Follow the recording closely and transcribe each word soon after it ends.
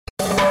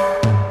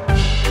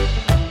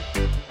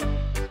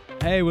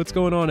Hey, what's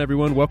going on,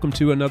 everyone? Welcome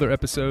to another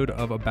episode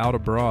of About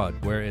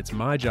Abroad, where it's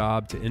my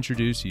job to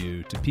introduce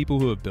you to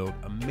people who have built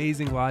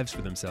amazing lives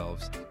for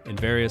themselves in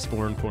various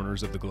foreign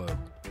corners of the globe.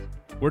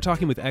 We're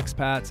talking with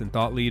expats and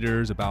thought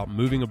leaders about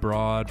moving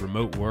abroad,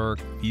 remote work,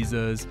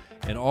 visas,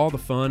 and all the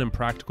fun and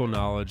practical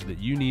knowledge that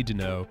you need to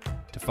know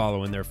to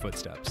follow in their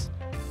footsteps.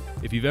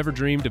 If you've ever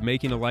dreamed of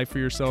making a life for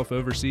yourself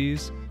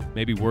overseas,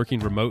 maybe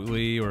working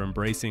remotely or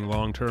embracing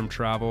long-term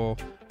travel,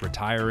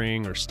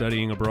 retiring or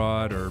studying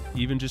abroad, or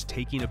even just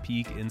taking a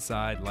peek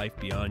inside life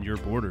beyond your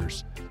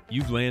borders,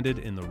 you've landed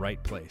in the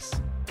right place.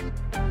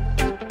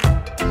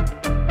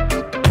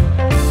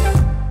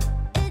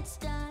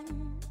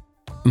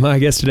 My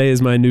guest today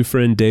is my new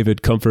friend,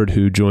 David Comfort,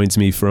 who joins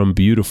me from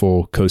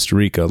beautiful Costa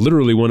Rica,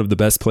 literally one of the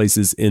best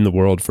places in the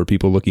world for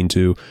people looking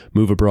to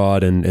move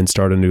abroad and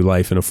start a new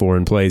life in a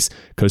foreign place.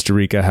 Costa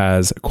Rica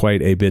has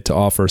quite a bit to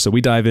offer. So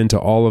we dive into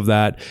all of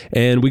that,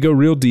 and we go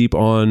real deep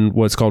on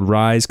what's called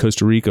Rise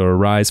Costa Rica, or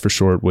Rise for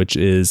short, which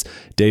is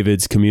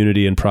David's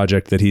community and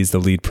project that he's the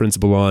lead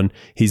principal on.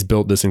 He's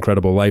built this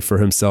incredible life for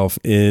himself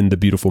in the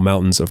beautiful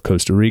mountains of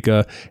Costa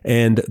Rica,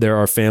 and there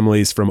are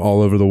families from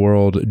all over the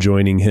world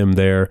joining him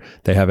there.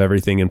 They have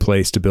everything in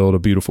place to build a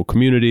beautiful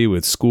community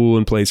with school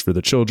in place for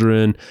the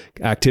children,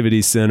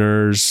 activity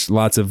centers,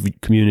 lots of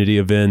community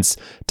events,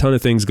 ton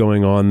of things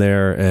going on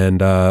there, and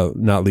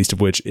not least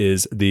of which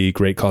is the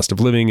great cost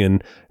of living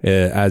and,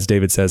 as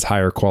David says,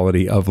 higher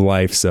quality of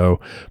life. So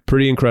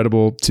pretty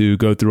incredible to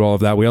go through all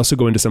of that. We also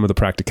go into some of the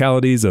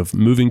practicalities of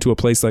moving to a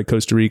place like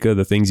Costa Rica,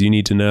 the things you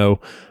need to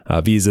know,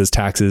 visas,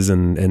 taxes,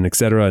 and et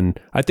cetera. And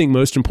I think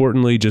most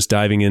importantly, just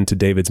diving into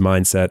David's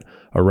mindset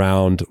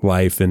around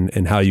life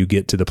and how you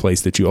get to the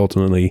place that you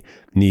ultimately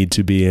need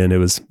to be in. It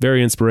was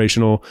very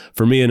inspirational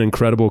for me, an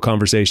incredible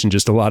conversation,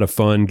 just a lot of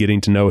fun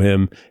getting to know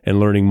him and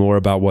learning more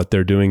about what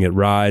they're doing at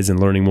Rise and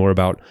learning more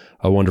about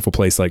a wonderful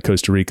place like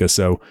Costa Rica.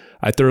 So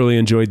I thoroughly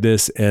enjoyed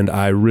this, and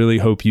I really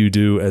hope you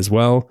do as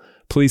well.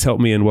 Please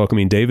help me in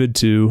welcoming David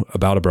to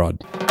About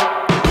Abroad.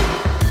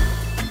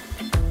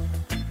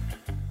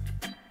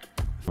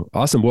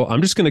 Awesome. Well,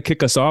 I'm just going to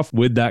kick us off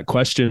with that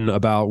question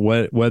about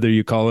whether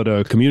you call it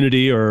a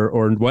community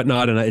or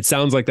whatnot. And it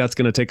sounds like that's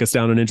going to take us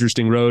down an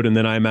interesting road. And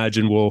then I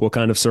imagine we'll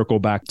kind of circle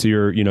back to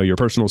your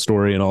personal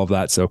story and all of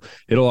that. So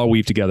it'll all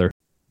weave together.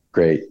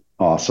 Great.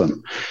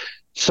 Awesome.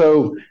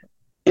 So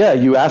yeah,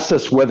 you asked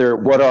us what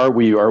are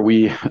we? Are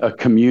we a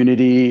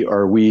community?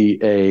 Are we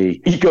a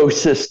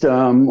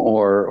ecosystem?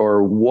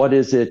 Or what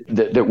is it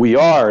that we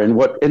are?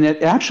 And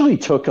it actually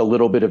took a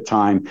little bit of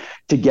time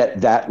to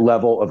get that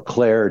level of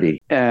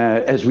clarity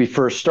as we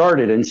first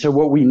started. And so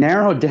what we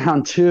narrowed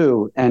down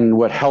to, and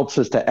what helps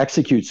us to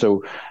execute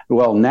so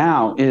well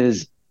now,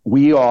 is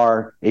we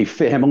are a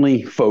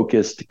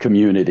family-focused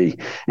community,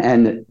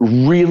 and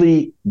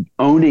really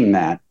owning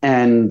that.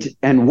 And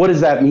what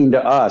does that mean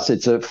to us?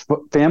 It's a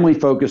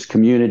family-focused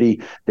community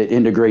that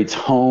integrates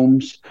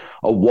homes,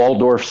 a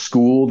Waldorf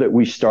school that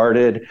we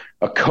started,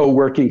 a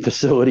co-working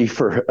facility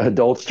for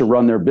adults to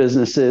run their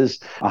businesses,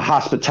 a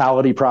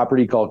hospitality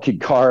property called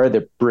Kidkara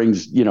that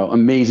brings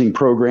amazing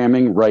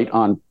programming right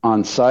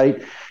on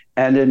site,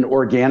 and an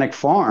organic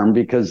farm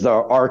because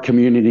our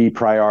community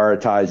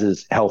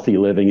prioritizes healthy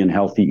living and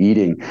healthy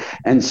eating.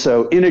 And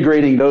so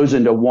integrating those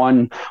into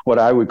one, what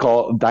I would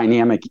call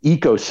dynamic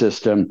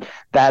ecosystem,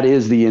 that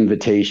is the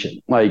invitation.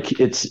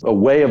 Like, it's a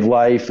way of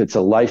life, it's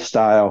a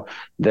lifestyle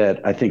that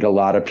I think a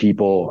lot of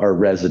people are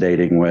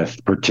resonating with,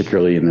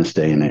 particularly in this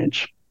day and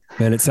age.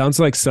 Man, it sounds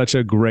like such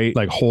a great,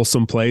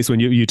 wholesome place when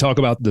you talk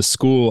about the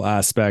school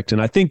aspect. And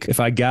I think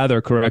if I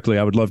gather correctly,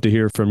 I would love to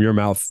hear from your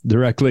mouth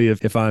directly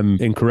if I'm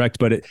incorrect,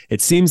 but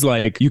it seems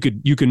like you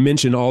can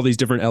mention all these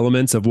different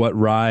elements of what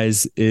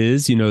Rise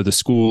is, the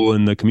school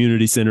and the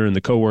community center and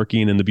the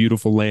co-working and the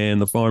beautiful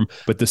land, the farm,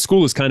 but the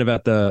school is kind of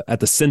at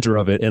the center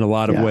of it in a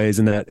lot of ways,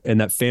 in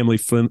that family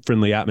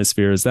friendly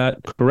atmosphere. Is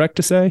that correct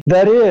to say?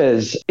 That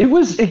is. It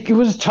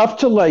was tough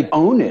to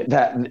own it,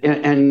 that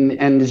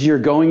and as you're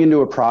going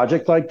into a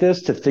project like this,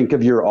 to think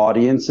of your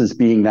audience as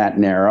being that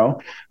narrow.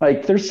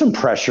 There's some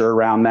pressure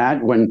around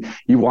that when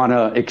you want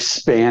to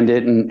expand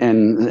it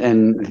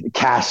and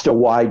cast a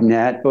wide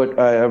net. But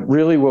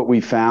really what we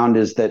found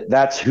is that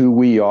that's who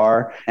we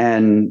are.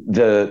 And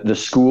the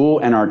school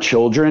and our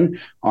children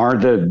are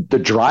the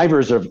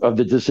drivers of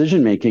the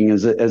decision-making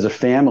as a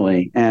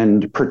family,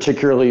 and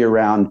particularly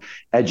around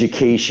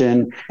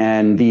education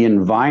and the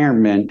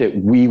environment that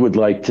we would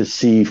like to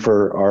see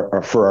for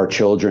our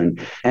children.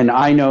 And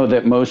I know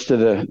that most of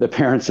the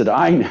parents that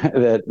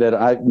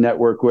I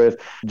network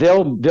with,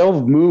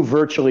 they'll move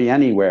virtually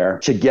anywhere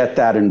to get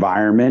that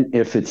environment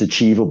if it's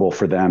achievable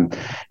for them.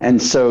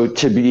 And so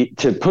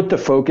to put the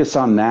focus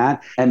on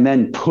that, and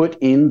then put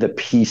in the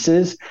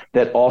pieces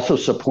that also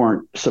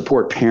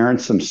support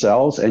parents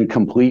themselves and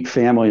complete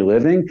family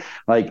living,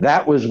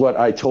 that was what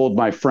I told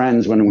my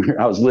friends when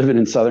I was living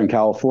in Southern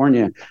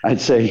California.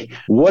 I'd say,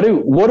 what do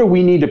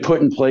we need to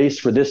put in place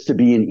for this to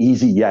be an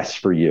easy yes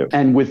for you?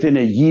 And within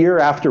a year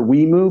after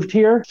we moved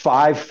here,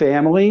 5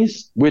 families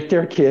families with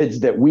their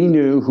kids that we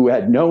knew who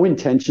had no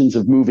intentions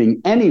of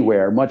moving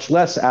anywhere, much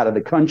less out of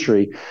the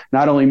country,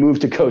 not only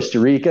moved to Costa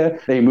Rica,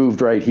 they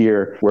moved right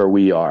here where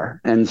we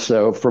are. And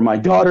so from my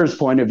daughter's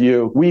point of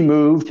view, we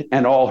moved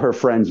and all her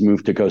friends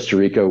moved to Costa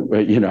Rica,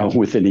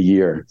 within a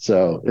year.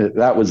 So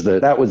that was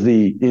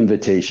the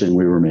invitation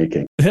we were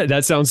making.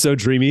 That sounds so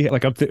dreamy.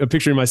 Like I'm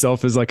picturing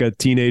myself as like a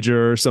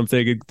teenager or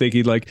something,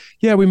 thinking like,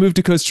 yeah, we moved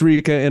to Costa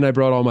Rica and I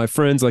brought all my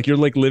friends. Like you're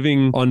like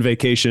living on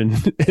vacation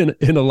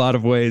in a lot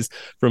of ways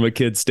from a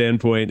kid's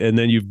standpoint. And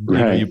then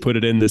you put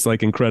it in this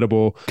like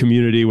incredible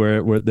community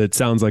where that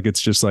sounds like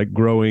it's just like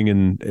growing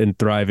and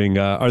thriving.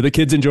 Are the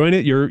kids enjoying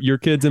it? Your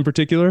kids in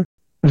particular?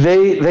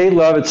 They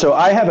love it. So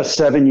I have a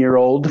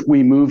 7-year-old.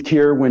 We moved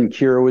here when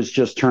Kira was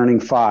just turning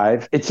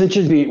 5. It's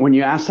interesting when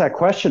you ask that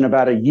question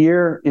about a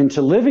year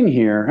into living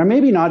here, and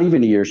maybe not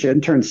even a year. She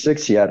hadn't turned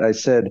 6 yet. I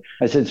said,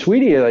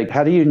 sweetie, like,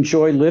 how do you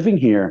enjoy living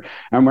here?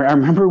 And I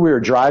remember we were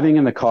driving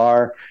in the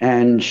car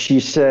and she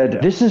said,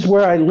 this is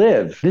where I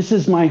live. This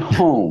is my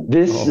home.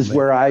 This is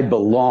where I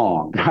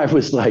belong. I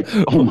was like,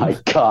 oh my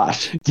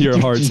gosh. Your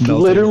heart's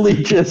melting.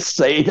 Literally just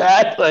say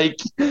that? Like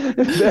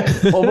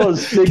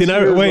almost 6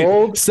 years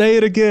old. Say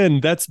it again.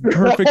 That's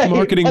perfect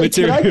marketing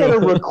material. Can I get a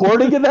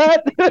recording of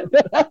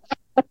that?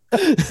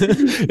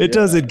 It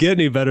doesn't get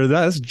any better.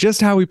 That's just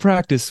how we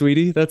practice,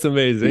 sweetie. That's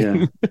amazing.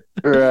 Yeah.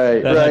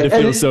 Right. That had to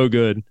feel so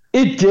good.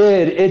 It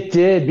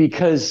did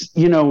because,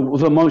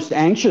 the most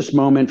anxious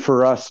moment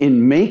for us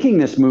in making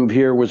this move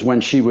here was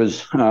when she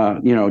was,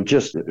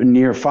 just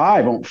near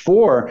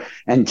 4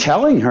 and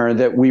telling her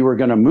that we were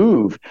going to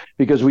move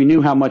because we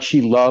knew how much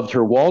she loved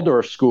her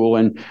Waldorf school.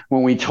 And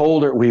when we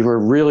told her, we were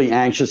really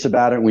anxious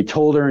about it. And we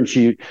told her and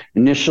she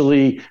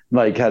initially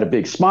had a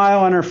big smile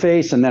on her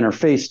face and then her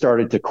face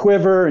started to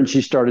quiver and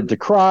she started to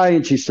cry.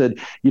 And she said,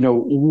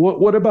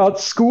 what about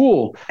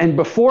school? And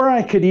before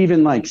I could even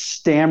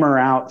stammer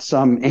out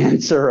some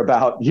answer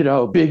about,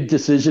 big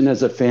decision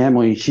as a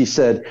family, she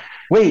said,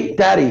 wait,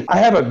 Daddy, I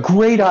have a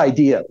great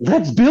idea.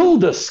 Let's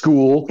build a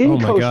school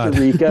in Costa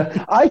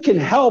Rica. I can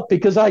help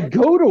because I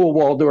go to a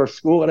Waldorf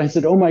school. And I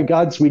said, oh my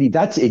God, sweetie,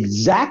 that's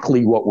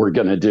exactly what we're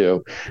going to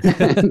do.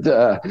 And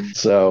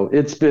so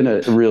it's been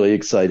a really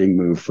exciting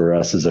move for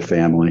us as a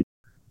family.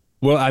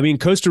 Well, I mean,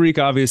 Costa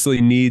Rica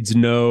obviously needs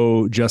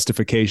no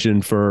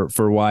justification for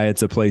why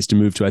it's a place to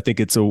move to. I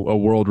think it's a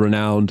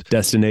world-renowned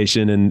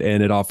destination and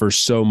it offers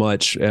so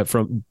much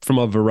from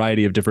a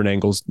variety of different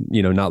angles,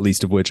 not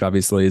least of which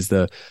obviously is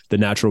the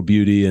natural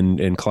beauty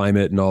and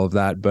climate and all of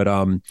that. But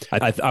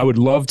I would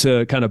love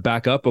to kind of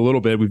back up a little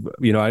bit.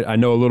 I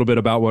know a little bit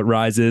about what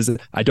Rise is.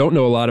 I don't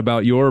know a lot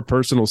about your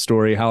personal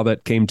story, how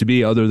that came to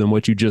be other than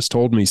what you just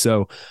told me.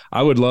 So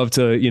I would love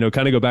to,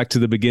 kind of go back to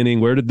the beginning.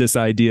 Where did this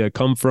idea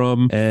come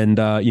from? And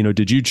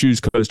did you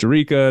choose Costa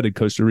Rica? Did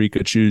Costa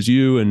Rica choose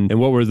you? And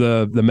what were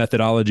the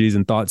methodologies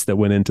and thoughts that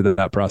went into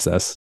that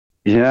process?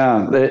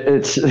 Yeah,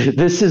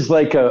 this is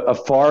like a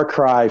far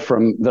cry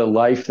from the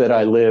life that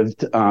I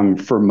lived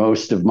for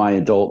most of my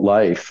adult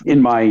life.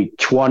 In my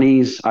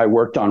 20s, I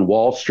worked on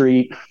Wall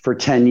Street for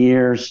 10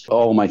 years.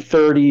 My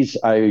 30s,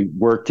 I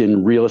worked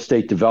in real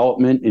estate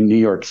development in New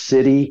York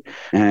City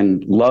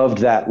and loved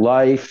that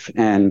life.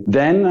 And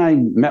then I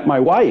met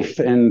my wife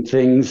and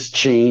things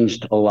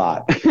changed a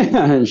lot.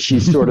 And she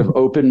sort of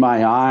opened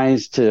my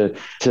eyes to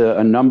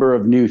a number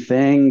of new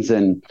things.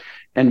 And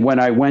when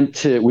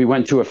we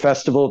went to a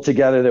festival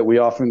together that we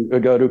often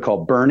go to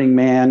called Burning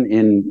Man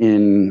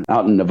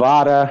out in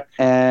Nevada.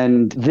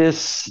 And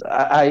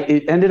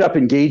I ended up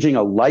engaging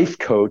a life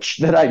coach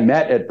that I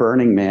met at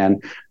Burning Man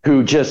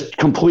who just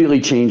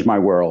completely changed my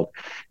world.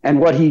 And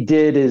what he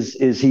did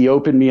is he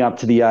opened me up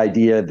to the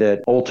idea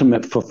that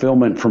ultimate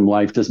fulfillment from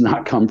life does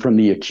not come from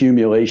the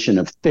accumulation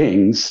of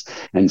things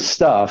and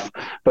stuff,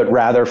 but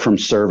rather from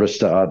service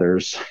to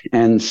others.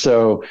 And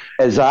so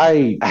that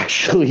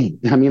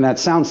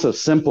sounds so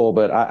simple,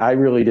 but I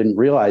really didn't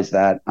realize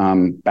that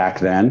back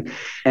then.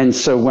 And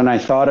so when I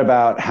thought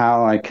about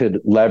how I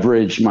could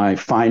leverage my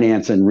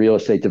finance and real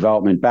estate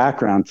development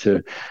background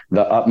to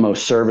the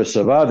utmost service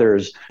of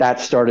others,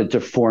 that started to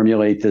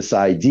formulate this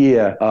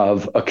idea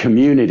of a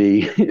community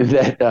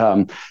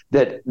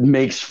that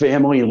makes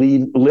family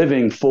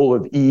living full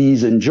of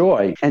ease and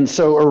joy. And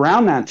so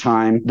around that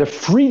time, the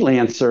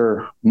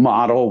freelancer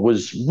model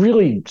was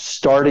really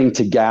starting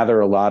to gather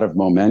a lot of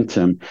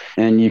momentum.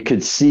 And you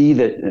could see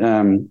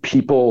that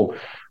people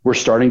were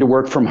starting to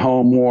work from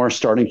home more,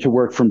 starting to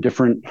work from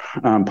different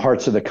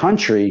parts of the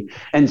country.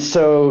 And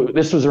so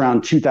this was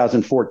around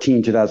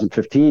 2014,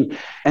 2015.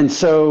 And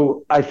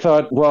so I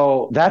thought,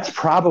 well, that's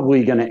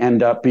probably going to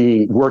end up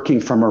being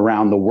working from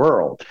around the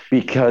world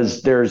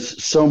because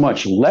there's so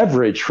much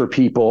leverage for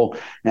people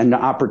and the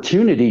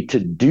opportunity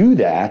to do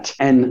that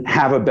and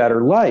have a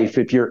better life.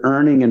 If you're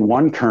earning in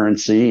one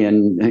currency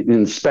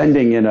and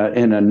spending in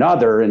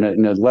another,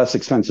 in a less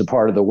expensive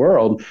part of the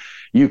world,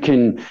 you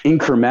can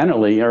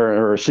incrementally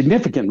or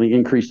significantly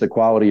increase the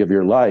quality of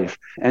your life.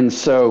 And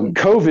so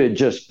COVID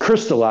just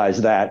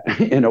crystallized that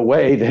in a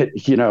way that,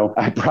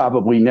 I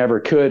probably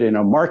never could in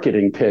a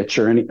marketing pitch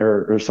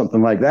or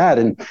something like that.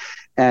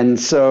 And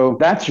so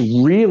that's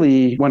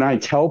really when I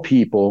tell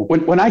people,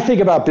 when I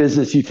think about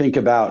business, you think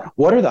about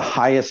what are the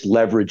highest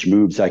leverage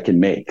moves I can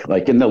make?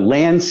 Like in the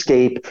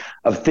landscape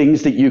of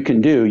things that you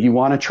can do, you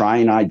want to try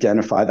and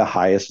identify the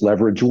highest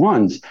leverage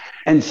ones.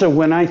 And so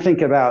when I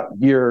think about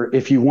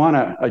if you want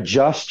to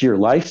adjust your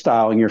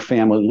lifestyle and your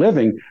family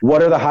living,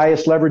 what are the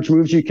highest leverage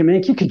moves you can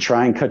make? You could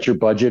try and cut your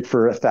budget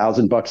for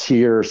 $1,000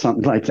 here or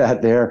something like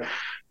that there.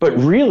 But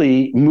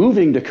really,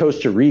 moving to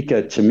Costa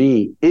Rica, to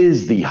me,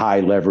 is the high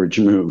leverage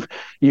move.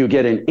 You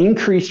get an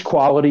increased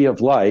quality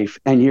of life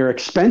and your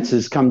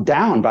expenses come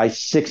down by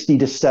 60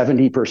 to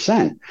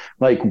 70%.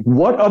 Like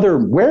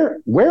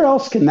where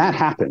else can that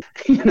happen?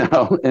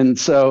 And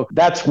so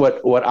that's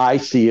what I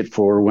see it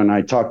for when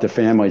I talk to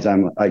families.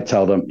 I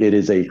tell them it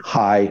is a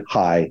high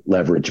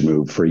leverage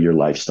move for your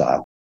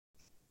lifestyle.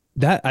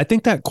 That I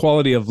think that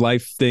quality of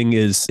life thing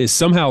is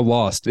somehow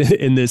lost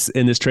in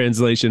this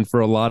translation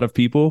for a lot of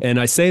people. And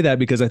I say that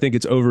because I think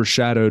it's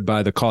overshadowed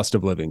by the cost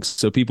of living.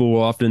 So people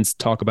will often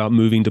talk about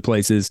moving to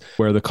places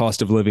where the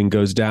cost of living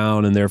goes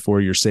down and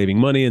therefore you're saving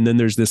money. And then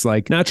there's this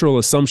like natural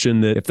assumption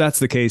that if that's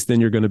the case,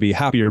 then you're going to be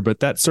happier. But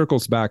that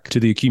circles back to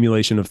the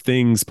accumulation of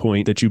things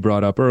point that you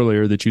brought up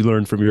earlier that you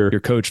learned from your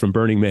coach from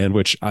Burning Man,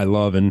 which I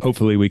love. And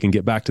hopefully we can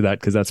get back to that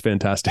because that's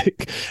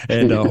fantastic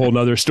and a whole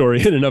nother story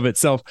in and of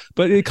itself.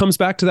 But it comes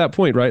back to that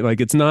point, right?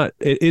 Like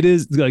it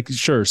is like,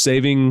 sure,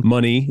 saving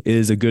money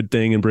is a good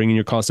thing and bringing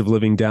your cost of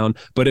living down.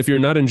 But if you're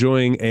not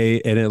enjoying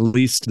an at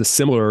least the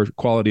similar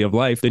quality of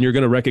life, then you're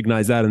going to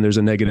recognize that and there's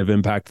a negative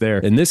impact there.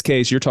 In this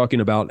case, you're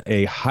talking about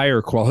a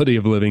higher quality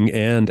of living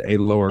and a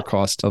lower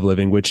cost of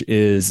living, which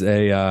is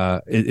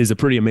a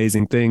pretty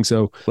amazing thing.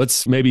 So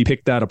let's maybe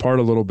pick that apart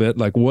a little bit.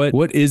 Like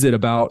what is it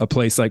about a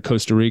place like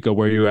Costa Rica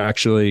where you're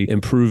actually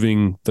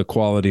improving the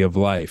quality of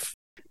life?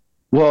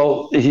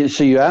 Well,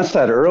 so you asked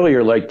that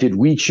earlier, like, did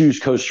we choose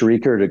Costa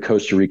Rica or did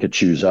Costa Rica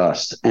choose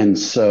us? And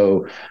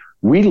so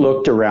we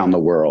looked around the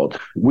world.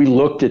 We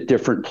looked at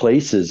different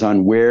places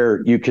on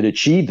where you could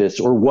achieve this,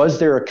 or was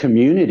there a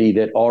community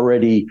that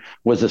already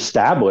was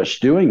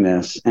established doing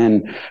this?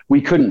 And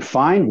we couldn't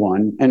find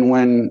one. And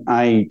when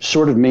I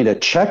sort of made a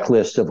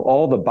checklist of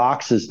all the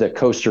boxes that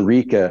Costa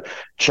Rica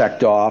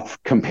checked off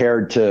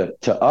compared to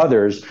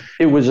others,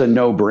 it was a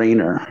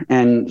no-brainer.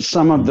 And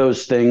some of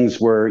those things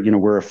were,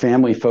 we're a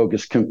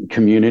family-focused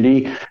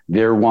community.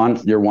 There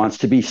wants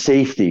to be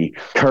safety,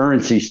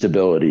 currency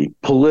stability,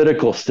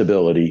 political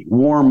stability,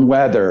 warm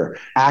weather,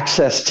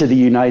 access to the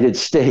United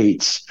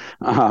States,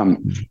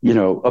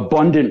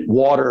 abundant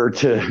water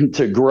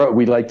to grow.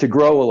 We like to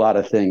grow a lot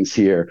of things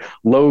here.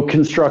 Low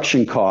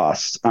construction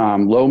costs,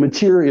 low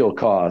material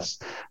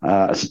costs,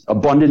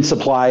 abundant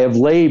supply of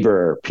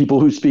labor, people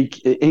who speak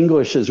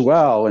English as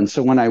well. And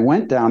so when I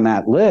went down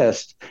that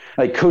list,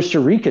 like Costa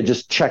Rica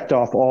just checked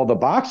off all the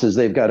boxes.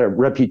 They've got a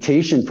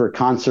reputation for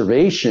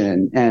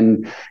conservation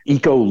and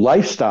eco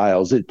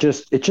lifestyles. It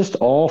just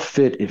all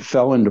fit. It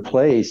fell into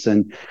place.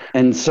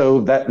 And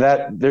so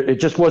it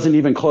just wasn't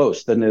even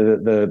close.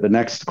 The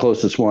next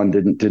closest one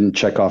didn't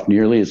check off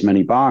nearly as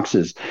many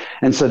boxes.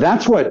 And so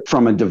that's what,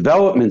 from a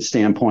development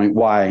standpoint,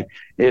 why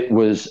it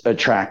was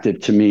attractive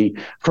to me.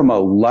 From a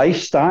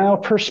lifestyle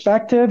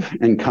perspective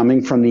and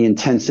coming from the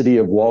intensity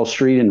of Wall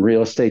Street and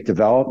real estate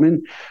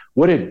development,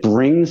 what it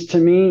brings to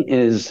me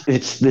is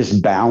it's this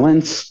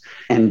balance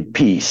and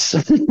peace.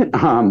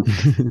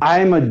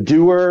 I'm a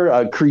doer,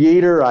 a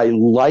creator. I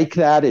like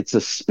that. It's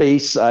a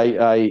space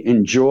I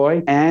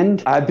enjoy.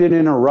 And I've been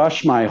in a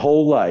rush my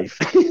whole life.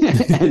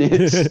 And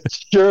it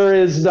sure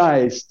is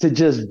nice to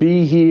just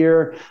be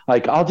here.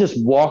 Like I'll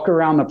just walk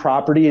around the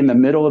property in the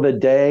middle of the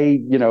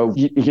day,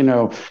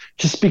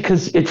 just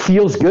because it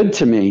feels good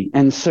to me.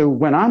 And so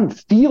when I'm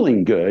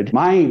feeling good,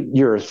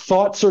 your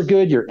thoughts are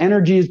good, your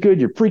energy is good,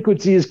 your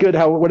frequency is good,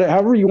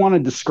 however you want to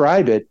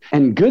describe it.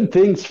 And good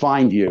things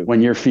find you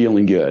when you're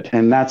feeling good.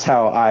 And that's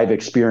how I've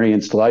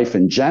experienced life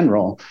in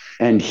general.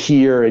 And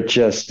here it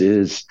just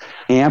is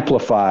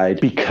amplified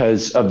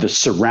because of the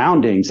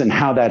surroundings and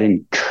how that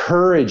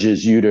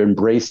encourages you to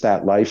embrace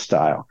that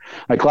lifestyle.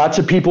 Like lots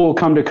of people will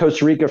come to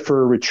Costa Rica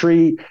for a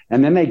retreat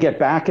and then they get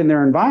back in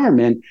their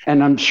environment.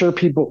 And I'm sure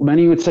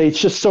many would say it's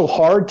just so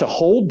hard to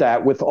hold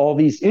that with all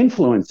these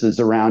influences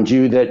around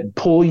you that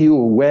pull you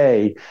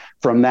away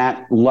from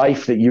that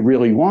life that you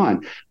really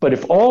want. But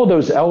if all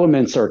those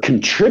elements are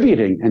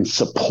contributing and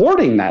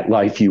supporting that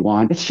life you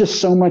want, it's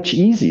just so much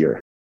easier.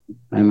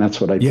 And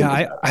that's what I think.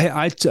 Yeah,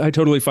 I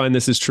totally find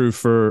this is true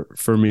for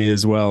me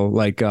as well.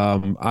 Like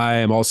I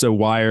am also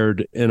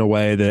wired in a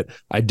way that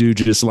I do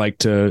just like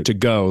to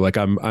go. Like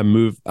I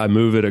move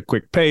at a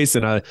quick pace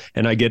and I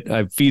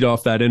feed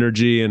off that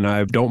energy and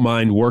I don't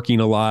mind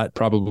working a lot,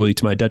 probably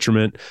to my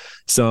detriment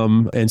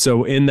some. And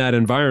so in that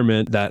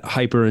environment, that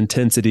hyper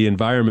intensity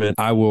environment,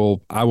 I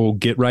will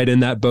get right in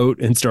that boat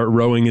and start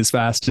rowing as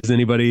fast as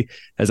anybody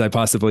as I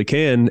possibly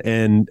can.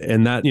 And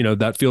that,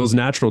 that feels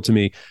natural to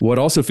me. What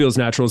also feels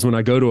natural is when I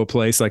I go to a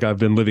place like I've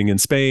been living in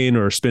Spain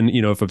or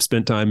if I've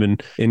spent time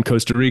in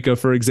Costa Rica,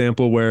 for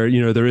example, where,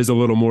 there is a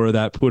little more of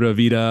that pura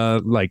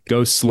vida, like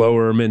go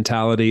slower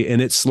mentality,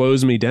 and it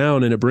slows me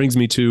down and it brings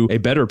me to a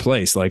better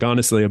place, like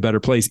honestly, a better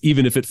place.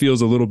 Even if it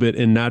feels a little bit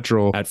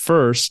unnatural at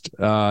first,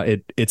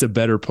 it's a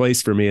better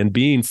place for me. And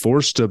being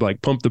forced to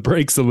like pump the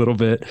brakes a little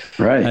bit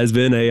has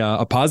been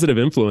a positive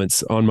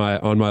influence on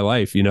my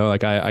life.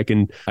 Like I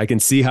can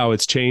see how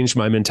it's changed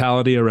my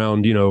mentality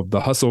around,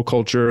 the hustle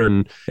culture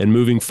and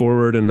moving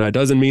forward. And that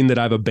doesn't mean that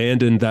I've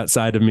abandoned that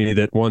side of me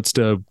that wants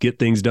to get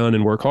things done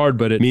and work hard,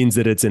 but it means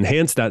that it's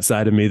enhanced that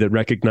side of me that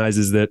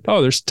recognizes that,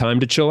 oh, there's time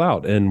to chill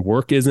out and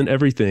work isn't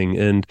everything.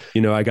 And,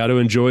 I got to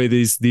enjoy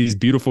these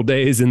beautiful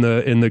days in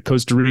the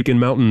Costa Rican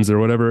mountains or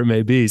whatever it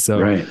may be.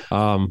 So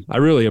I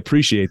really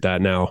appreciate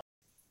that now.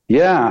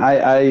 Yeah,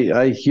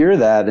 I hear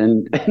that,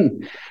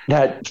 and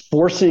that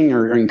forcing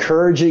or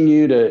encouraging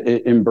you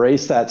to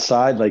embrace that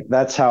side, like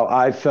that's how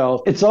I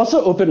felt. It's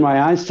also opened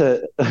my eyes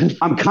to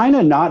I'm kind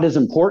of not as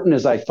important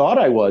as I thought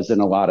I was in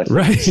a lot of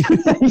things.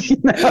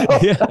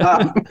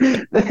 Right.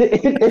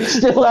 It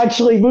still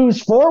actually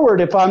moves forward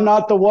if I'm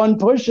not the one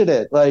pushing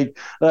it.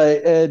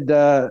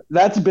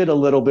 That's been a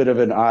little bit of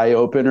an eye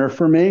opener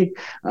for me.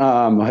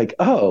 Like,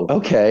 oh,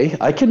 okay,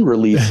 I can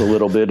release a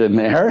little bit in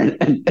there,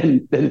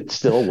 and it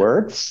still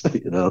works.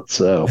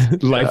 So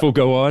life will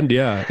go on.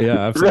 Yeah,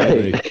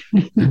 absolutely.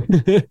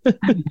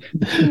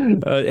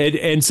 Right.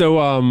 And so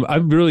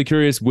I'm really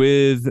curious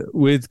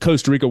with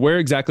Costa Rica, where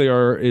exactly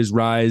is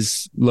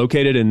Rise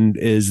located, and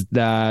is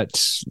that,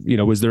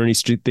 was there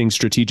anything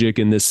strategic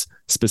in this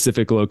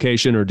specific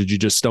location, or did you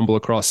just stumble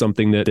across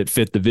something that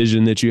fit the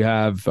vision that you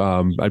have?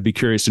 I'd be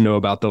curious to know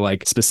about the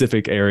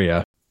specific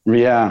area.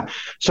 Yeah.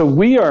 So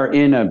we are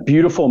in a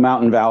beautiful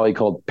mountain valley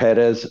called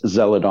Pérez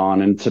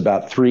Zeledón, and it's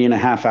about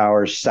 3.5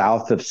 hours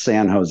south of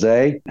San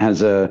Jose. It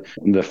has the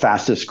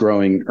fastest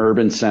growing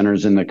urban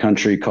centers in the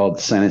country called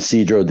San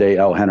Isidro de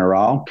El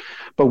General.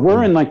 But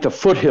we're in the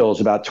foothills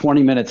about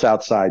 20 minutes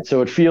outside.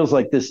 So it feels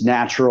like this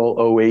natural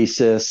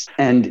oasis.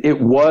 And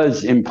it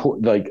was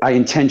important. I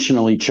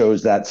intentionally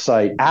chose that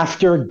site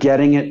after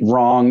getting it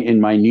wrong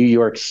in my New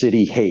York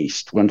City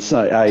haste. Once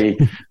I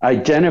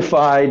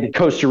identified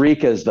Costa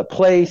Rica as the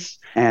place,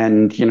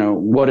 and,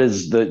 what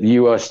does the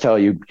U.S. tell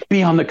you?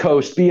 Be on the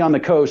coast, be on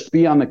the coast,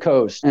 be on the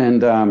coast.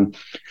 And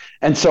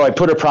so I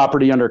put a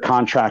property under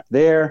contract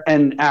there.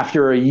 And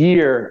after a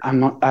year,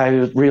 I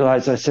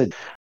realized, I said,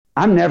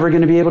 I'm never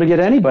going to be able to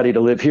get anybody to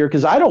live here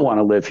because I don't want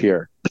to live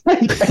here.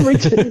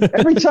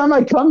 Every time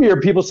I come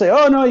here, people say,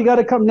 oh, no, you got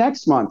to come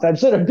next month. I've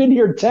said I've been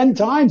here 10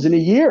 times in a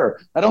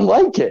year. I don't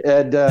like it.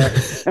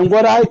 And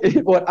what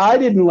I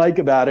didn't like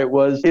about it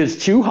was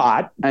too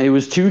hot. It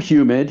was too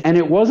humid. And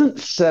it wasn't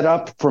set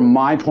up from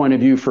my point of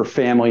view for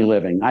family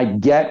living. I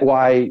get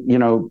why,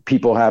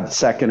 people have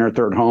second or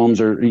third homes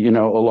or,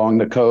 along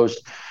the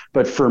coast.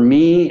 But for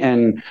me,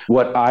 and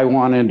what I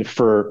wanted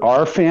for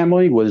our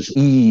family was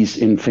ease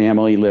in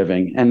family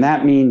living. And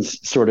that means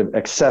sort of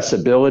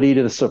accessibility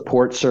to the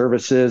support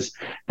services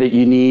that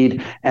you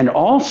need, and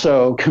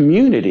also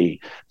community.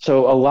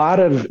 So a lot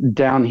of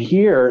down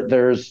here,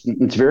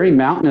 it's very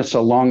mountainous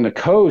along the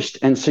coast.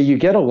 And so you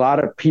get a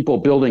lot of people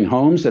building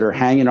homes that are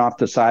hanging off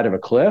the side of a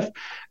cliff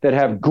that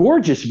have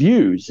gorgeous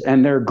views,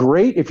 and they're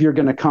great if you're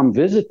going to come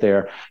visit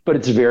there, but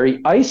it's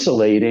very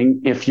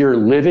isolating if you're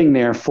living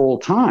there full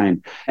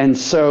time. And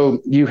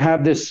so you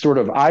have this sort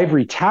of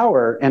ivory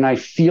tower, and I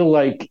feel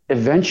like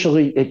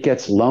eventually it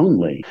gets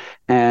lonely.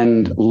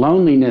 And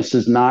loneliness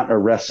is not a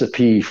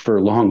recipe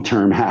for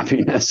long-term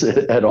happiness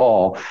at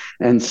all.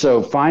 And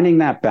so finding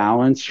that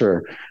balance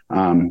for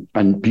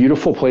a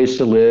beautiful place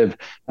to live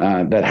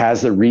that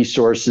has the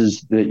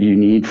resources that you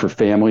need for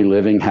family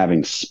living,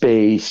 having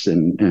space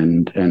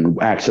and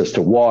access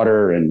to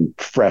water and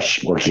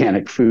fresh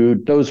organic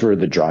food, those were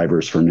the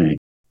drivers for me.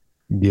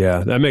 Yeah,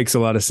 that makes a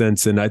lot of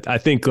sense. And I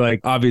think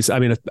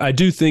obviously, I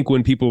do think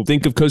when people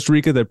think of Costa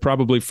Rica, their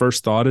probably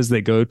first thought is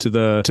they go to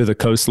the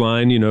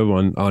coastline,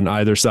 on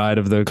either side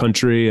of the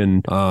country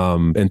and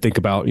think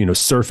about,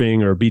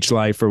 surfing or beach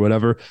life or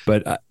whatever.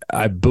 But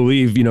I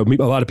believe,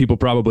 a lot of people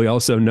probably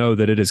also know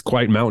that it is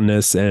quite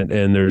mountainous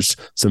and there's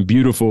some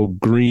beautiful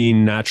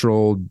green,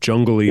 natural,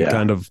 jungly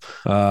kind of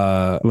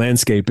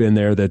landscape in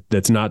there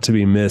that's not to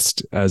be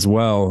missed as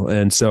well.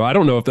 And so I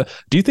don't know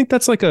do you think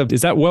that's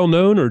is that well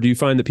known, or do you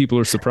find that people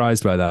are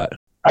surprised by that?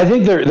 I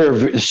think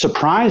they're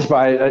surprised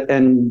by it.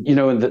 And,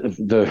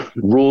 the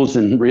rules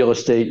in real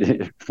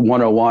estate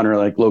 101 are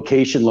like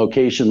location,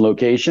 location,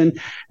 location.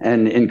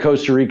 And in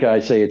Costa Rica, I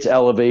say it's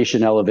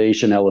elevation,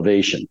 elevation,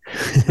 elevation,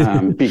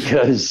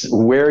 because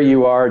where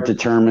you are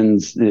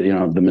determines,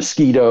 the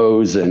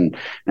mosquitoes and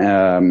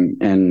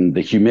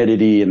the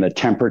humidity and the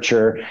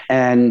temperature.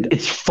 And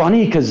it's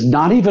funny because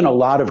not even a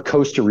lot of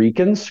Costa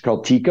Ricans,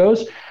 called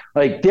Ticos,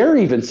 like they're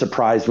even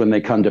surprised when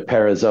they come to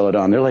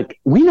Para-Zeladon. They're like,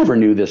 we never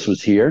knew this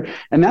was here.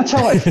 And that's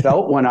how I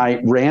felt when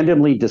I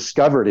randomly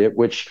discovered it,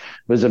 which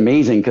was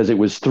amazing because it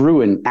was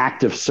through an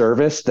active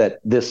service that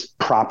this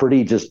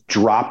property just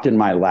dropped in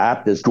my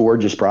lap, this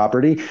gorgeous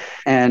property.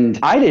 And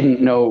I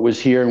didn't know it was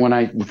here. And when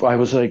I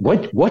was like,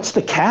 what's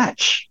the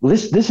catch?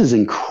 This is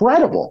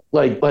incredible.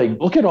 Like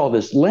look at all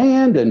this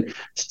land and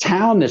this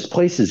town, this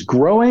place is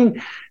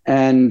growing.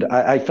 And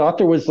I thought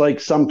there was like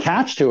some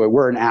catch to it.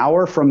 We're an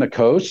hour from the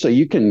coast, so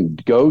you can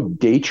go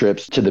day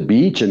trips to the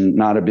beach and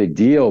not a big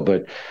deal.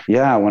 But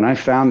yeah, when I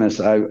found this,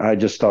 I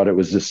just thought it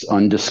was this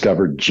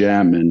undiscovered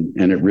gem.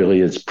 And it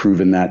really has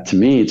proven that to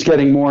me. It's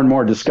getting more and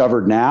more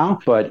discovered now,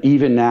 but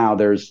even now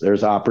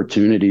there's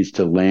opportunities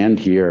to land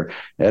here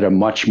at a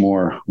much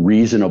more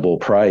reasonable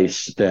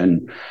price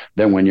than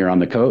when you're on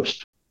the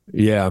coast.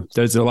 Yeah,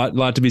 there's a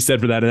lot to be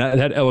said for that. And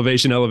that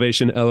elevation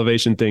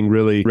thing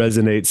really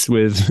resonates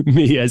with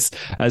me as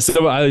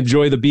so I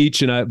enjoy the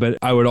beach but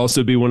I would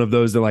also be one of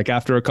those that like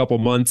after a couple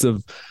months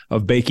of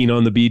baking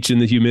on the beach in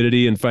the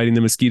humidity and fighting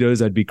the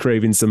mosquitoes, I'd be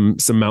craving some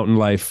mountain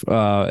life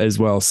as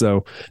well.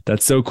 So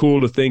that's so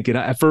cool to think.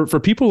 And for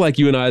people like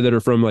you and I that are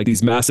from like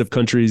these massive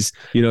countries,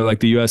 like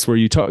the US, where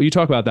you talk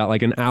about that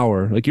like an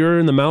hour, like you're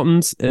in the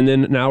mountains and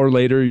then an hour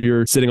later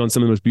you're sitting on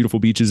some of the most beautiful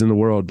beaches in the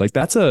world. Like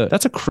that's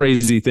a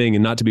crazy thing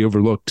and not to be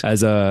overlooked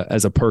as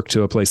a perk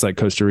to a place like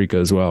Costa Rica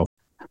as well.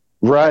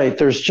 Right.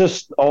 There's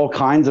just all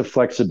kinds of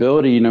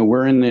flexibility.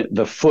 We're in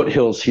the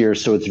foothills here,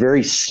 so it's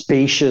very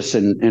spacious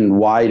and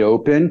wide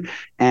open.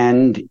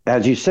 And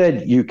as you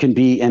said, you can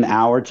be an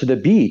hour to the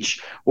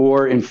beach,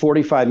 or in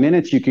 45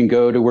 minutes, you can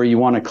go to where you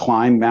want to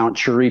climb Mount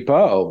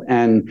Chirripó.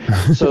 And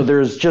so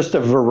there's just a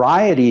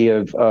variety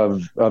of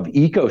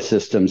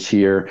ecosystems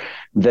here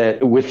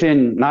that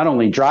within not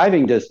only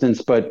driving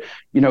distance, but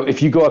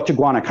if you go up to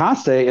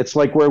Guanacaste, it's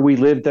like where we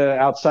lived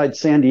outside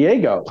San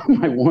Diego.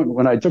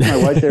 When I took my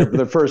wife there for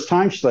the first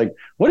time, she's like,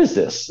 "What is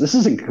this? This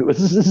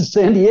is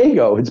San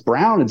Diego. It's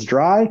brown, it's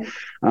dry."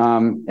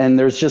 And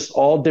there's just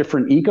all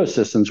different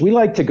ecosystems. We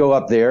like to go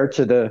up there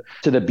to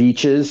the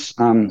beaches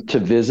to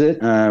visit,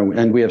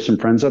 and we have some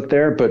friends up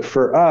there. But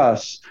for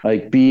us,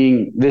 like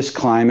being this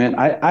climate,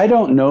 I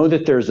don't know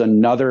that there's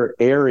another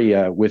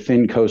area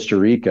within Costa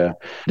Rica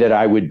that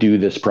I would do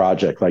this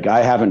project. Like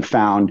I haven't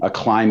found a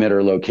climate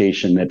or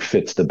location that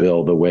fits the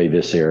bill the way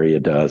this area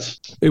does.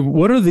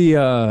 What are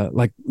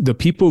the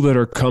people that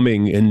are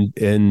coming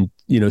and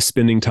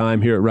spending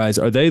time here at Rise?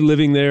 Are they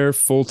living there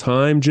full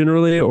time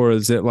generally, or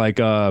is it like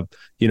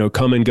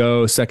come and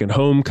go second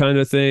home kind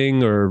of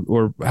thing, or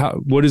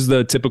what does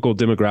the typical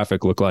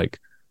demographic look like?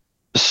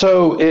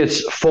 So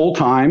it's full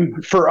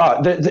time for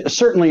us.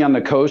 Certainly on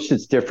the coast,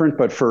 it's different,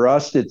 but for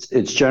us,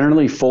 it's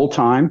generally full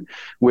time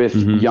with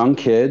young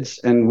kids,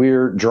 and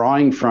we're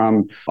drawing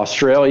from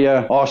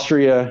Australia,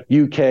 Austria,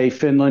 UK,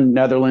 Finland,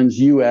 Netherlands,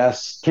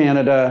 US,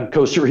 Canada,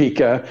 Costa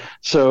Rica.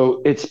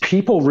 So it's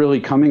people really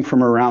coming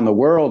from around the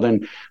world.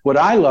 And what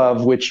I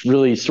love, which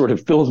really sort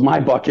of fills my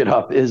bucket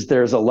up, is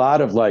there's a lot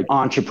of like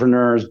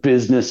entrepreneurs,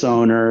 business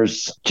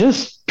owners,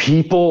 just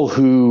people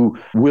who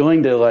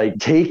willing to like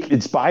take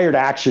inspired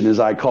action, as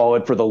I call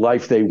it, for the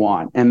life they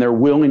want. And they're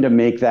willing to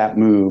make that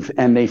move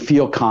and they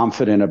feel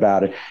confident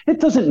about it. It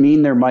doesn't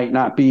mean there might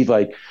not be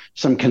like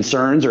some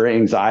concerns or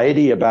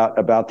anxiety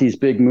about these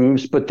big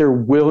moves, but they're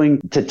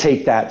willing to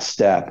take that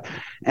step.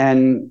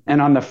 And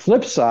on the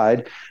flip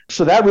side,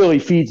 so that really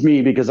feeds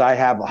me because I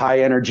have high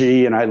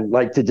energy and I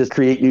like to just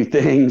create new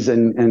things.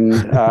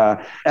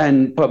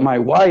 But my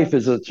wife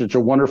is such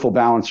a wonderful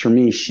balance for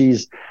me.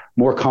 She's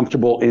more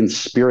comfortable in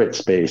spirit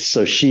space.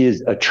 So she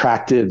is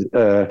attracted,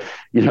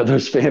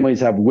 those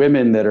families have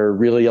women that are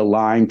really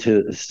aligned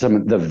to some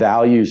of the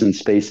values and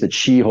space that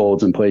she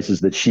holds in places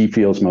that she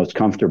feels most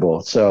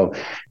comfortable. So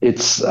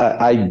it's,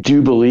 I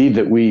do believe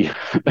that we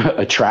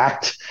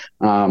attract,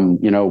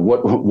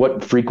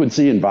 what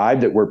frequency and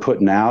vibe that we're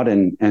putting out.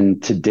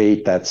 And to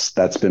date,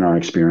 that's been our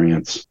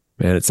experience.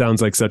 Man, it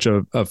sounds like such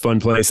a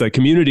fun place. Like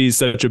community is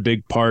such a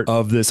big part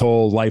of this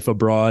whole life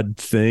abroad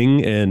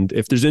thing. And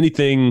if there's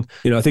anything,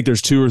 I think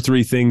there's 2 or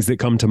 3 things that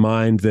come to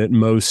mind that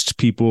most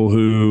people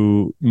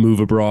who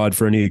move abroad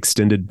for any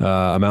extended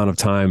amount of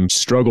time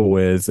struggle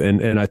with.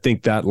 And I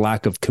think that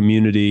lack of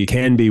community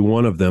can be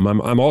one of them.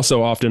 I'm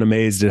also often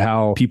amazed at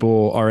how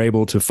people are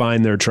able to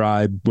find their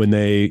tribe when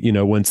they,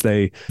 once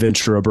they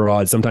venture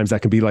abroad. Sometimes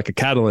that can be like a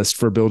catalyst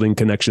for building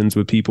connections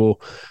with people.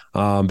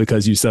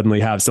 Because you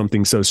suddenly have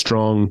something so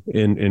strong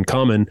in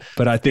common.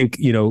 But I think,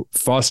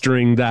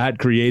 fostering that,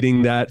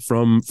 creating that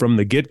from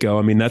the get-go,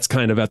 I mean, that's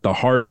kind of at the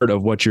heart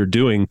of what you're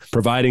doing,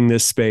 providing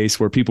this space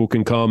where people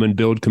can come and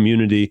build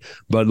community,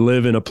 but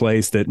live in a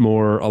place that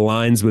more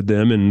aligns with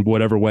them in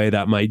whatever way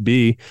that might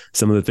be.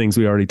 Some of the things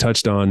we already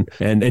touched on,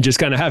 and just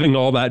kind of having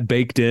all that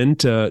baked in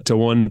to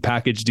one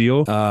package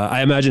deal,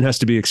 I imagine has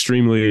to be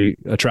extremely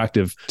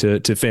attractive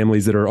to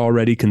families that are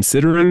already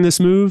considering this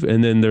move.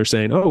 And then they're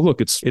saying, oh,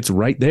 look, it's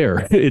right there.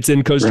 It's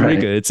in Costa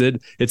Rica.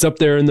 Right. It's up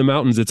there in the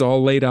mountains. It's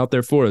all laid out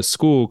there for us.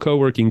 School,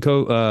 co-working,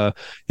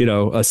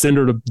 a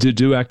center to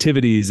do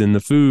activities and the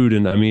food.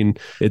 And I mean,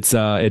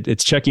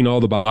 it's checking all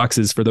the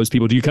boxes for those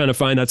people. Do you kind of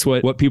find that's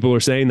what people are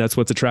saying? That's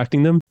what's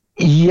attracting them?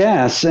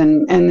 Yes,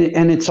 and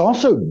it's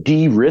also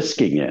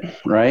de-risking it,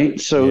 right?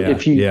 So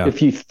if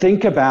you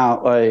think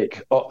about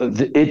like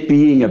it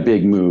being a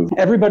big move,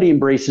 everybody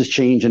embraces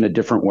change in a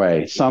different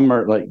way. Some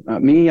are like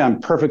me, I'm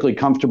perfectly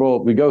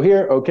comfortable. We go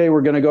here, okay,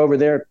 we're going to go over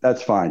there.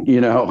 That's fine.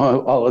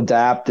 I'll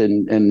adapt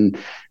and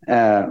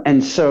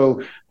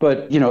so,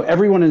 but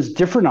everyone is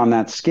different on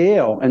that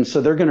scale, and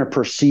so they're going to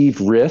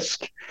perceive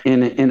risk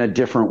in a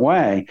different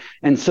way.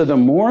 And so the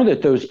more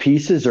that those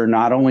pieces are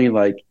not only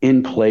like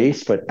in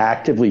place, but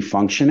actively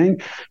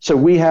functioning. So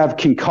we have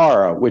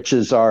Kinkara, which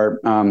is our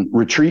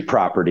retreat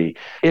property.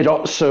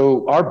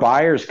 So our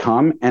buyers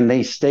come and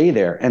they stay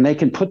there and they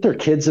can put their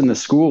kids in the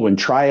school and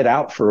try it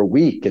out for a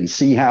week and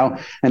see how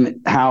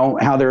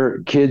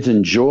their kids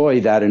enjoy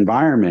that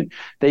environment.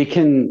 They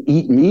can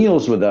eat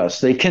meals with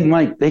us. They can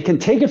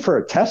take it for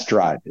a test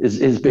drive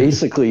is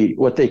basically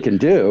what they can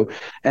do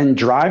and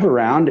drive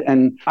around.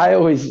 And I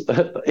always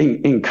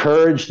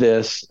encourage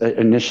this.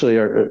 Initially,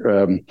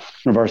 one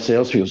of our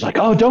salespeople was like,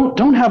 "Oh,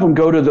 don't have them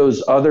go to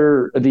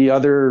the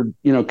other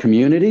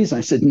communities."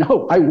 I said,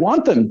 "No, I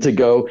want them to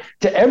go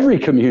to every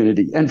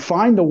community and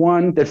find the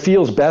one that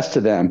feels best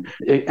to them.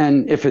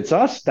 And if it's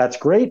us, that's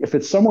great. If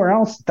it's somewhere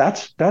else,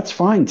 that's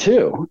fine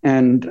too."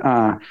 And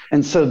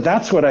so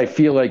that's what I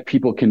feel like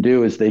people can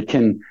do is they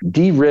can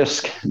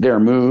de-risk their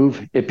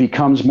move. It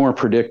becomes more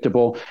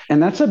predictable,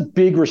 and that's a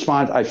big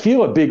response. I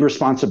feel a big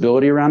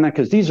responsibility around that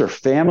because these are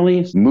families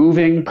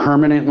moving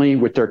permanently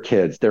with their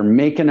kids. They're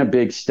making a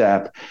big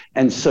step.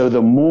 And so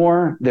the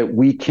more that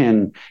we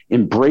can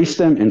embrace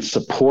them and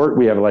support,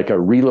 we have like a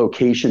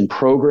relocation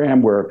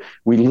program where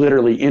we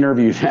literally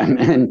interview them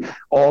and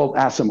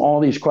ask them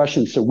all these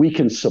questions so we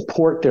can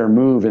support their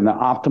move in the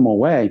optimal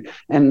way.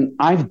 And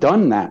I've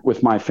done that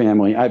with my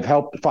family. I've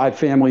helped 5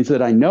 families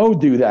that I know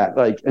do that,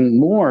 and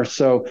more.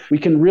 So we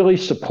can really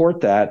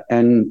support that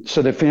and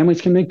so that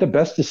families can make the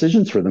best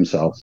decisions for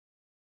themselves.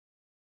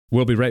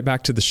 We'll be right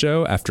back to the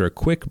show after a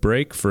quick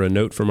break for a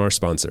note from our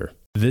sponsor.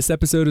 This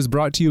episode is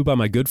brought to you by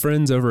my good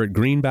friends over at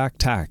Greenback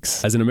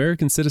Tax. As an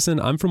American citizen,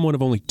 I'm from one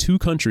of only 2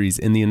 countries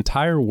in the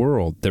entire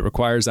world that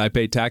requires I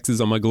pay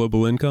taxes on my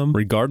global income,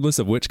 regardless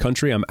of which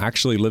country I'm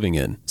actually living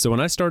in. So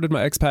when I started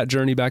my expat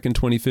journey back in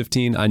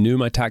 2015, I knew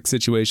my tax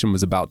situation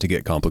was about to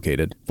get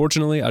complicated.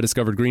 Fortunately, I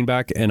discovered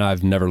Greenback and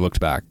I've never looked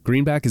back.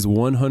 Greenback is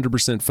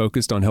 100%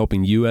 focused on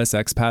helping U.S.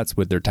 expats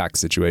with their tax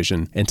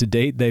situation. And to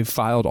date, they've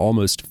filed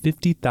almost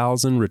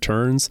 50,000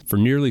 returns for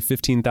nearly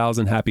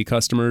 15,000 happy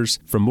customers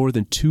from more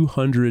than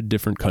 200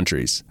 different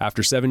countries.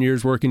 After 7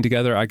 years working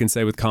together, I can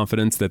say with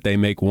confidence that they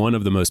make one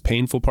of the most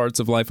painful parts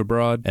of life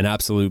abroad an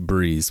absolute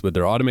breeze with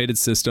their automated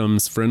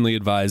systems, friendly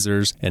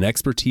advisors, and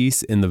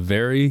expertise in the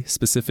very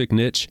specific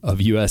niche of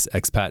U.S.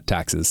 expat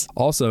taxes.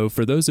 Also,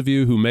 for those of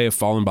you who may have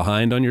fallen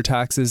behind on your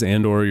taxes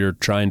or you're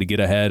trying to get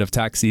ahead of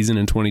tax season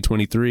in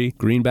 2023,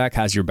 Greenback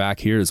has your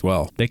back here as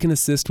well. They can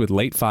assist with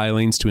late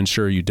filings to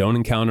ensure you don't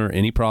encounter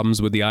any problems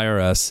with the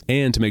IRS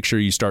and to make sure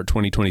you start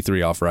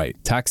 2023 off right.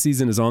 Tax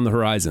season is on the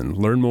horizon.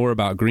 Learn more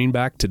about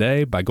Greenback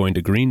today by going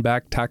to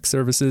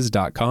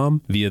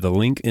greenbacktaxservices.com via the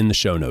link in the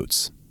show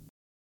notes.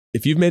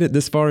 If you've made it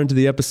this far into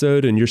the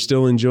episode and you're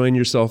still enjoying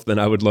yourself, then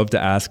I would love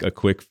to ask a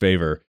quick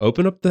favor.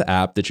 Open up the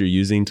app that you're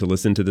using to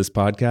listen to this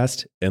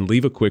podcast and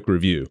leave a quick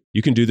review.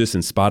 You can do this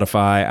in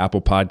Spotify,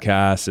 Apple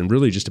Podcasts, and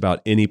really just about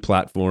any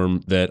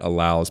platform that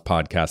allows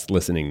podcast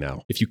listening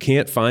now. If you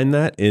can't find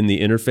that in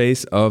the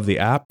interface of the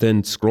app,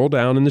 then scroll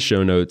down in the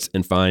show notes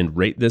and find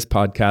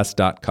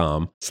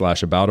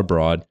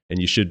ratethispodcast.com/aboutabroad,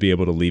 and you should be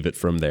able to leave it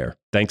from there.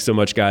 Thanks so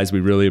much, guys. We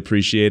really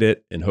appreciate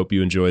it and hope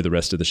you enjoy the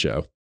rest of the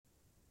show.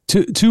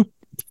 Two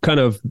kind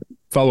of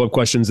follow-up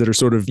questions that are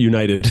sort of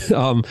united.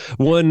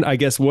 One, I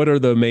guess, what are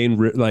the main,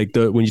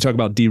 when you talk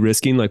about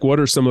de-risking, what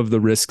are some of the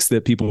risks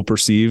that people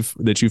perceive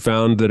that you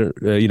found that are,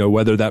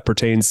 whether that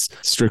pertains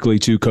strictly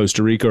to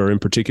Costa Rica or in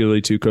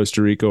particularly to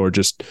Costa Rica or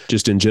just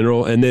in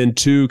general? And then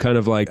 2, kind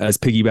of as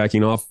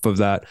piggybacking off of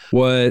that,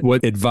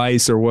 what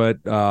advice or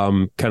what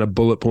kind of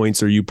bullet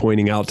points are you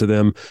pointing out to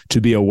them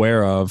to be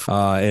aware of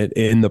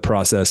in the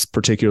process,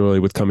 particularly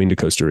with coming to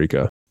Costa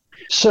Rica?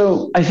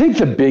 So I think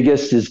the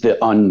biggest is the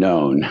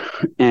unknown.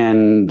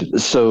 And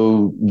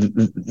so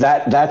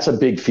that's a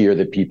big fear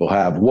that people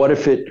have. What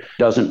if it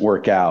doesn't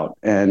work out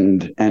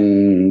and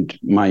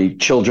my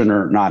children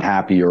are not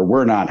happy or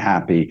we're not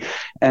happy?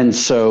 And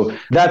so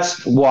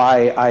that's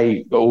why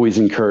I always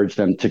encourage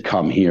them to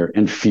come here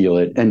and feel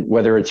it. And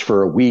whether it's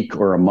for a week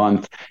or a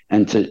month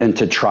and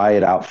to try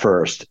it out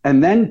first.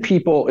 And then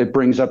it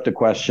brings up the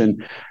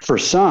question for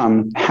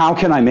some, how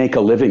can I make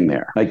a living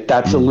there?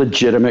 That's a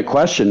legitimate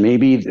question.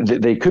 Maybe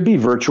they could be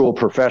virtual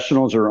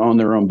professionals or own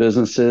their own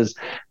businesses,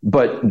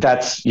 but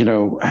that's,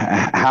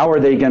 how are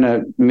they going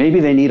to, maybe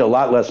they need a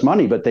lot less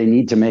money, but they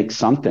need to make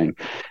something.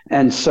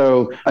 And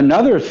so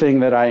another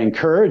thing that I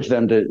encourage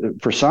them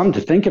for some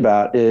to think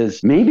about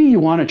is maybe you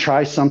want to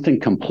try something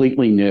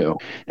completely new.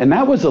 And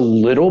that was a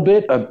little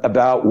bit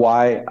about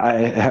why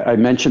I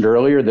mentioned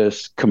earlier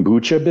this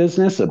kombucha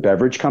business, a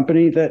beverage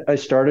company that I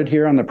started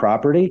here on the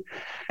property.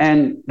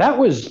 And that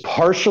was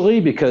partially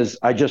because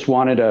I just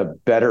wanted a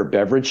better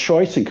beverage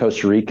choice in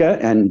Costa Rica.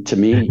 And to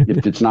me,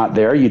 if it's not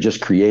there, you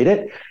just create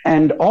it.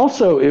 And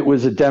also it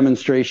was a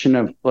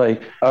demonstration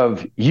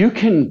of you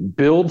can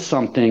build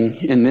something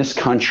in this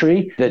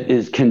country that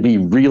can be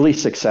really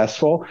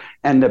successful.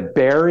 And the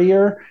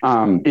barrier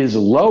is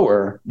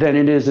lower than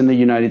it is in the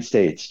United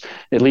States,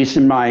 at least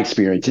in my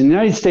experience. In the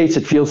United States,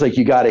 it feels like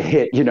you got to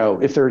hit,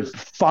 if there's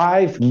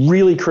 5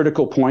 really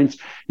critical points,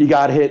 you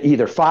got to hit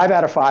either 5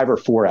 out of 5 or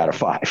 4 out of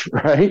 5.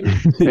 Right?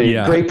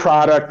 Yeah. Great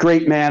product,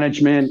 great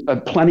management,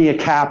 plenty of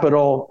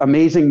capital,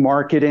 amazing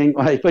marketing.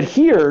 But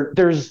here,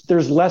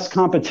 there's less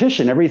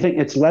competition.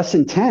 It's less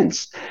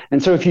intense.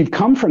 And so if you've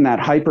come from that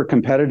hyper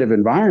competitive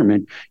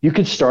environment, you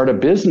could start a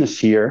business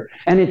here,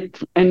 and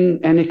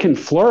it can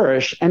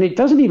flourish. And it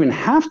doesn't even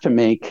have to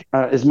make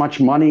as much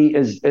money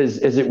as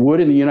it would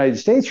in the United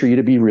States for you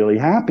to be really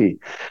happy.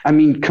 I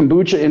mean,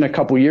 kombucha in a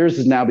couple of years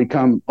has now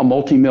become a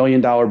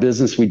multi-million-dollar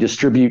business. We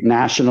distribute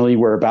nationally.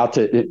 We're about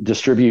to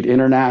distribute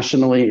internationally.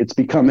 It's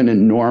become an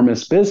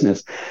enormous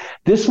business.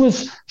 This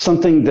was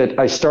something that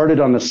I started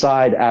on the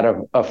side out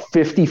of a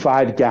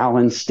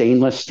 55-gallon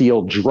stainless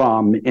steel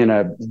drum in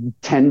a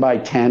 10 by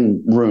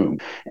 10 room,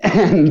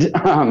 and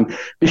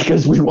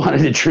because we wanted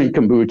to drink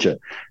kombucha.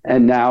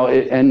 And now,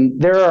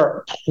 and there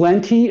are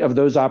plenty of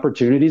those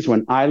opportunities.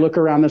 When I look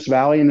around this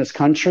valley in this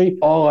country,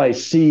 all I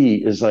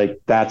see is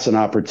that's an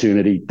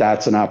opportunity.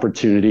 That's an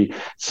opportunity.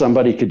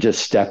 Somebody could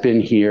just step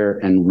in here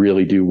and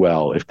really do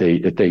well if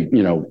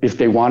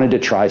they wanted to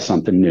try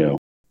something new.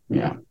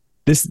 Yeah.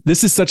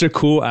 This is such a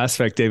cool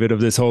aspect, David,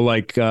 of this whole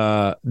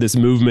this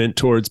movement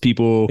towards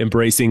people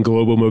embracing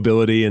global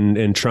mobility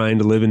and trying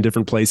to live in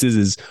different places,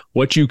 is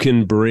what you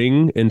can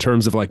bring in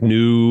terms of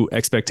new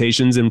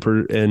expectations and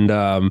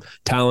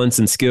talents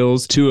and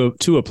skills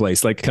to a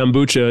place. Like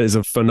kombucha is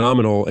a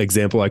phenomenal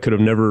example. I could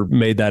have never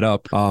made that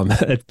up.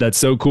 That's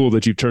so cool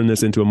that you've turned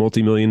this into a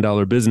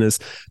multi-million-dollar business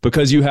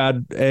because you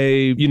had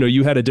a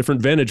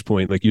different vantage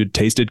point. Like you'd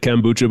tasted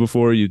kombucha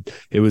before.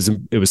 It was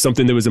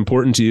something that was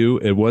important to you.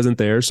 It wasn't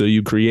there, so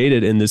you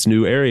created in this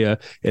new area,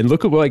 and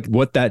look at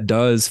what that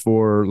does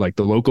for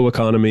the local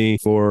economy,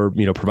 for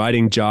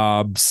providing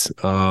jobs,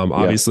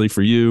 obviously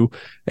for you,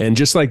 and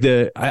just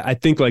I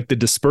think the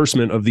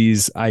disbursement of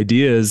these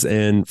ideas,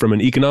 and from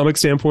an economic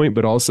standpoint,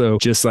 but also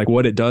just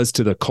what it does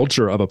to the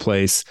culture of a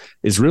place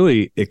is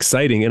really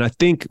exciting. And I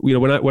think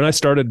when I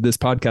started this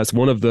podcast,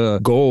 one of the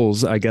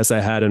goals I guess I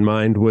had in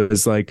mind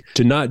was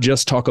to not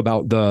just talk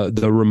about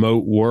the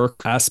remote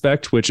work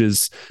aspect, which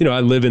is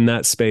I live in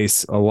that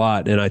space a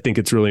lot, and I think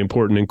it's really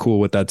important and cool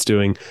what that's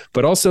doing,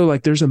 but also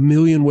there's a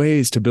million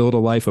ways to build a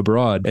life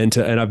abroad, and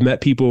I've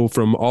met people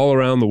from all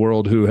around the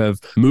world who have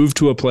moved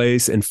to a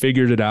place and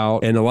figured it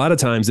out, and a lot of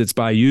times it's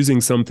by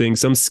using some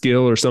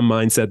skill or some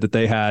mindset that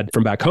they had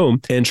from back home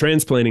and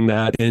transplanting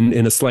that in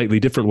a slightly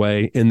different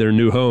way in their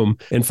new home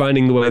and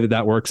finding the way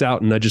that works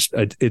out. And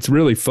it's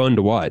really fun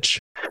to watch.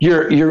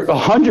 You're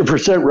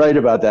 100% right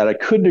about that. I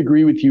couldn't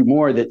agree with you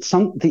more that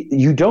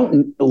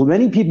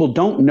many people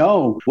don't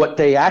know what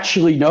they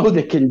actually know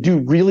that can do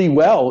really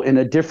well in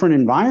a different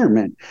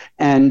environment.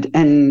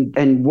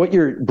 And what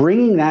you're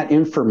bringing that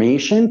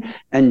information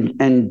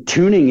and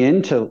tuning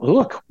in to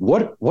look,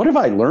 what have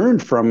I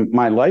learned from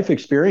my life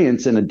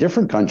experience in a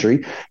different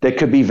country that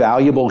could be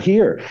valuable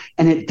here?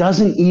 And it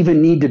doesn't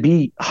even need to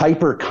be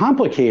hyper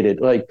complicated.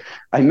 Like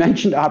I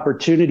mentioned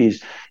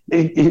opportunities.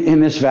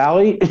 In this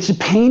valley, it's a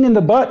pain in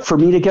the butt for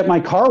me to get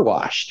my car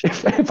washed.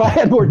 If I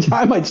had more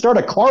time, I'd start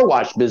a car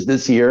wash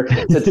business here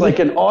that's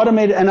an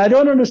automated, and I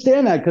don't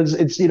understand that because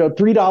it's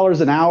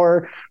 $3 an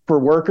hour for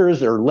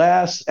workers or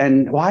less.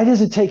 And why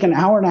does it take an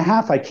hour and a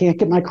half? I can't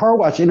get my car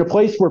washed in a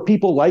place where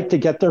people like to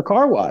get their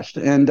car washed.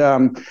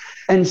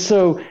 And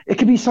so it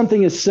could be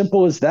something as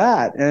simple as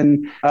that.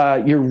 And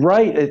you're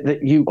right that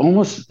you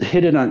almost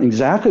hit it on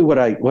exactly what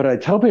I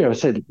tell people. I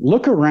said,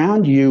 look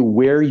around you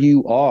where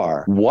you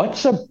are.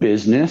 What's a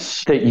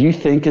business that you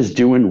think is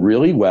doing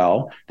really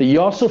well that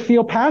you also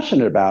feel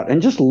passionate about?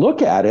 And just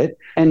look at it.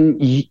 And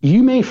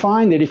you may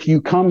find that if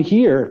you come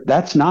here,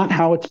 that's not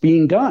how it's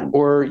being done,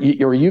 or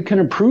you can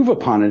improve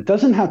upon it. It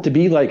doesn't have to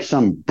be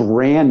some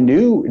brand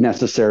new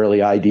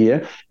necessarily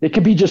idea. It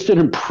could be just an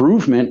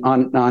improvement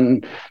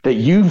on that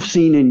you've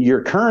seen in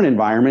your current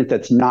environment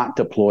that's not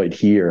deployed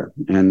here.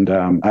 And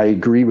I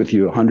agree with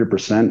you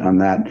 100% on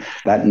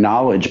that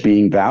knowledge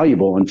being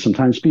valuable. And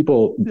sometimes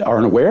people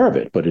aren't aware of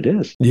it, but it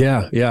is.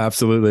 Yeah. Yeah,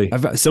 absolutely.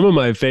 Some of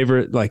my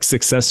favorite like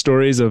success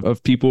stories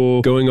of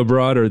people going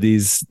abroad are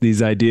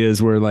these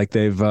ideas where like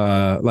they've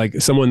like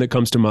someone that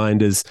comes to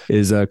mind is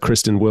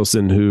Kristen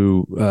Wilson,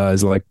 who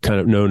is like kind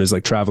of known as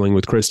like Traveling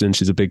with Kristen.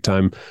 She's a big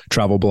time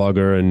travel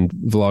blogger and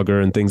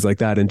vlogger and things like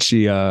that, and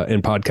she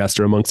and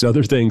podcaster amongst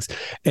other things.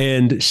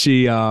 And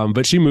she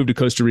but she moved to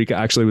Costa Rica.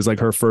 Actually, was like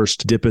her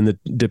first dipping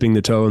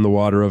the toe in the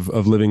water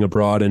of living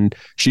abroad, and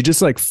she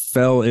just like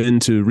fell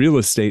into real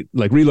estate,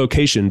 like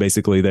relocation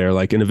basically there,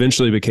 like, and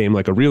eventually became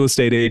like a real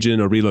estate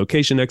agent, a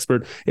relocation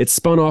expert. It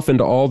spun off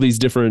into all these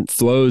different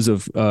flows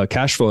of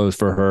cash flows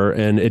for her,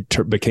 and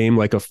it became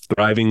like a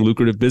thriving,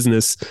 lucrative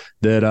business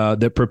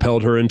that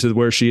propelled her into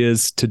where she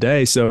is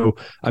today. So,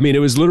 I mean, it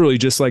was literally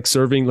just like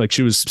serving, like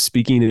she was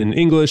speaking in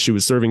English, she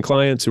was serving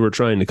clients who were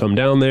trying to come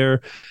down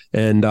there.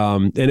 And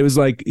it was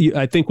like,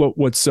 I think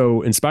what's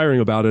so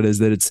inspiring about it is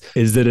that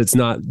it's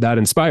not that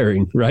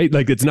inspiring, right?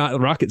 Like it's not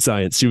rocket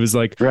science. She was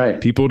like, right.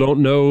 People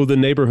don't know the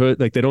neighborhood,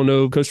 like they don't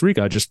know Costa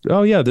Rica. Just,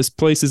 oh yeah, this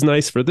place is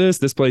nice for this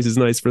place is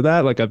nice for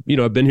that. Like I've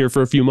been here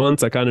for a few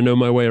months. I kind of know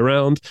my way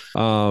around.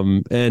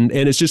 And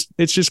it's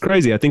just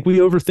crazy. I think we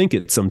overthink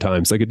it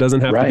sometimes. Like it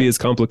doesn't have to be as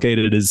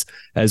complicated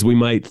as we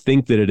might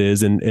think that it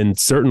is, and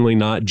certainly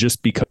not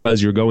just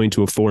because you're going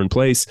to a foreign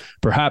place.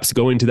 Perhaps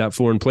going to that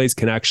foreign place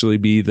can actually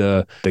be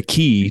the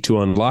key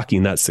to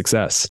unlocking that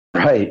success.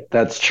 Right.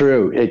 That's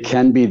true. It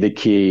can be the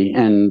key.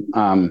 And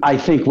I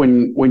think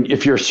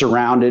if you're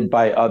surrounded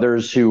by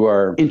others who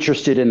are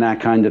interested in that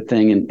kind of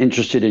thing and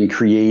interested in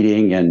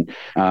creating and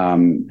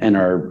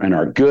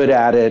are good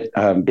at it,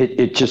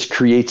 it just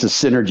creates a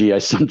synergy. I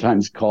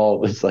sometimes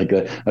call it's like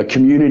a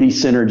community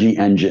synergy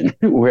engine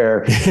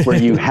where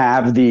you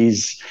have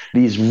these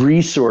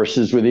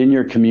resources within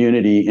your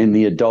community in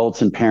the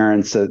adults and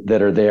parents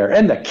that are there,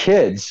 and the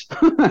kids.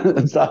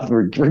 Let's not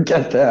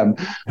forget them.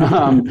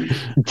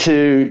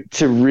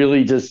 To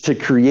really just to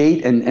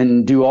create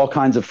and do all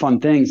kinds of fun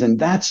things. And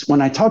that's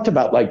when I talked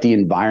about like the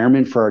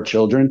environment for our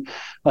children.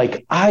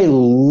 Like I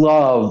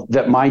love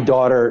that my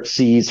daughter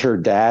sees her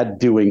dad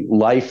doing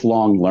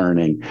lifelong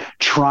learning,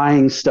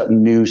 trying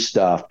new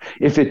stuff.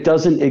 If it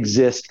doesn't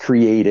exist,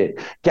 create it,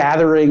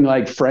 gathering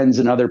like friends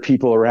and other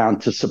people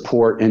around to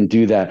support and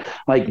do that.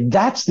 Like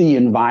that's the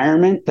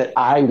environment that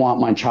I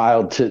want my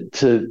child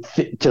to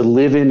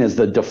live in as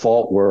the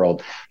default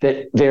world,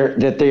 that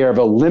they have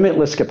a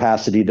limitless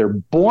capacity. They're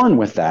born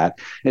with that.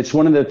 It's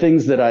one of the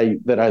things that I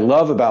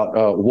love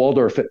about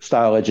Waldorf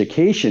style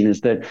education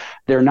is that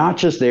they're not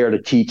just there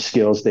to teach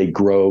skills, they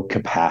grow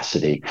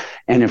capacity.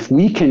 And if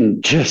we can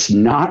just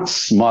not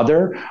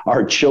smother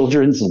our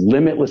children's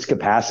limitless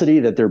capacity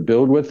that they're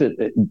born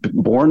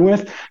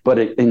with, but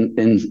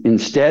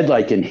instead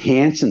like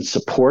enhance and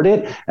support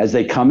it as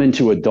they come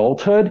into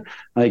adulthood,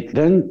 like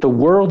then the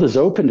world is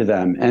open to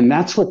them. And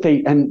that's what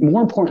and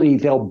more importantly,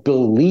 they'll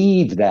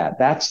believe that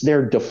that's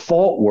their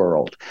default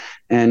world.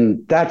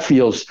 And that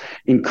feels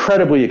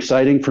incredibly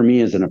exciting for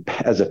me as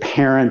a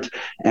parent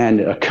and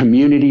a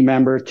community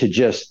member to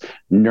just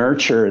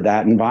nurture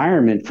that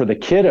environment for the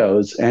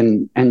kiddos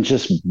and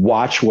just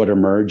watch what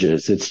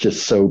emerges. It's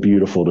just so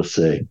beautiful to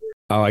see.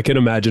 Oh, I can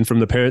imagine from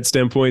the parent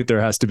standpoint,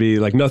 there has to be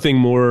like nothing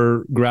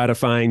more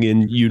gratifying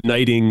in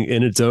uniting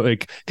in its own,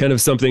 like kind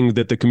of something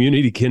that the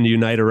community can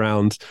unite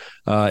around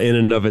in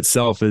and of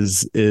itself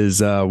is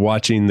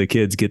watching the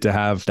kids get to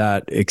have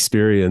that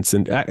experience.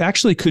 And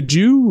actually, could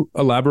you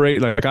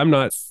elaborate? Like, I'm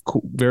not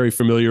very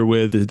familiar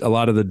with a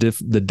lot of the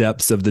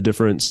depths of the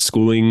different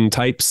schooling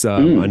types.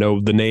 I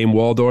know the name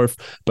Waldorf,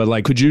 but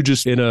like, could you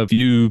just in a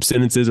few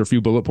sentences or a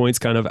few bullet points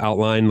kind of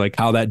outline like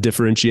how that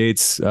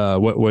differentiates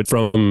what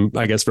from,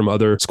 I guess, from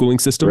other schooling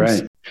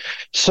systems? Right.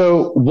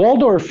 So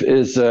Waldorf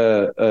is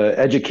a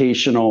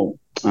educational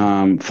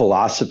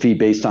philosophy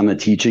based on the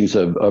teachings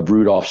of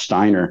Rudolf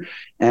Steiner.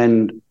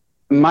 And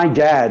my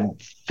dad,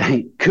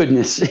 thank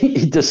goodness,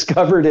 he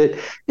discovered it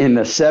in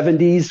the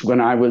 70s when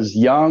I was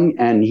young,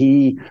 and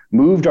he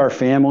moved our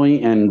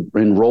family and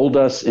enrolled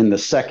us in the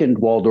second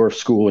Waldorf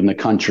school in the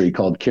country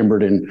called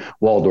Kimberton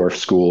Waldorf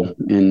School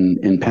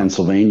in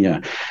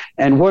Pennsylvania.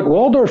 And what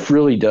Waldorf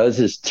really does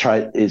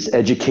is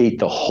educate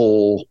the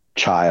whole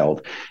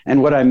child.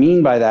 And what I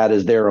mean by that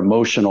is their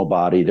emotional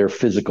body, their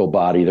physical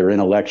body, their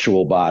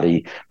intellectual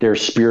body, their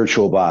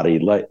spiritual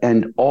body,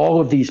 and all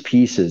of these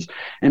pieces,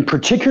 and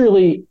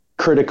particularly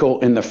critical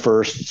in the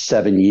first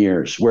 7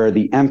 years, where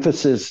the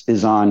emphasis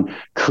is on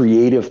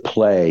creative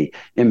play,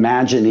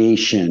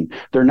 imagination.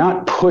 They're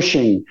not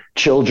pushing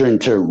children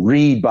to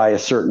read by a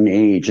certain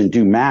age and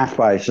do math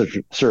by a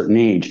certain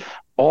age.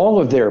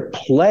 All of their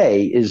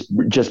play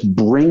just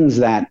brings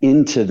that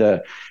into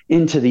the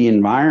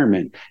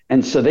environment.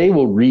 And so they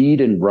will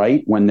read and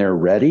write when they're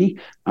ready.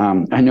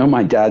 I know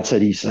my dad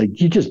said, he's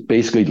like, you just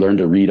basically learn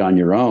to read on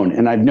your own.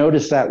 And I've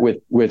noticed that with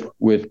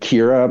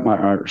Kira,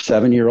 our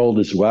 7-year-old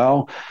as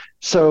well.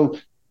 So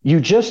you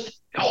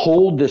just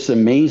hold this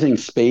amazing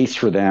space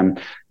for them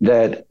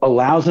that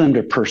allows them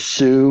to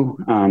pursue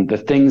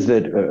the things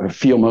that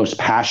feel most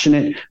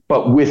passionate,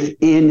 but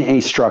within a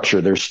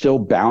structure. There's still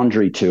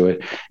boundary to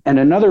it. And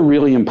another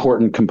really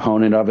important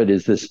component of it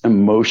is this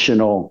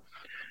emotional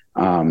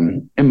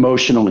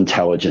emotional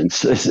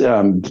intelligence,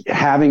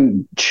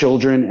 having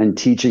children and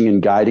teaching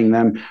and guiding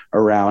them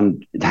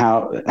around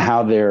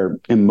how their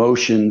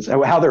emotions,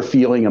 how they're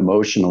feeling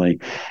emotionally.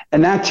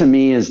 And that to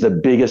me is the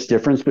biggest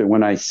difference. But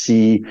when I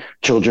see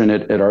children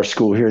at our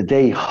school here,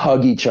 they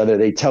hug each other.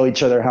 They tell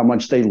each other how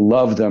much they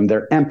love them.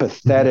 They're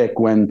empathetic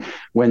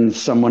when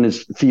someone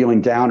is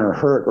feeling down or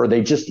hurt, or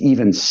they just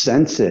even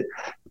sense it.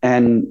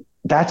 And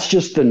that's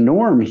just the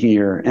norm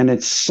here. And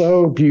it's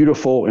so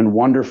beautiful and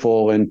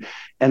wonderful. And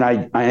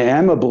I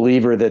am a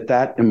believer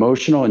that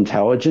emotional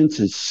intelligence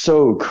is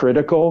so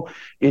critical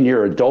in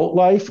your adult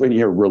life, in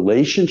your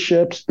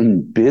relationships,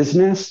 in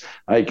business.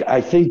 Like,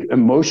 I think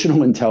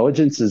emotional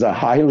intelligence is a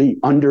highly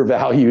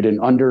undervalued and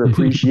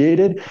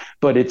underappreciated,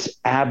 but it's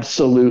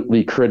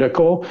absolutely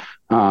critical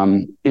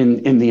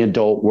in the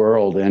adult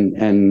world.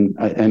 And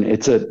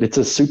it's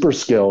a super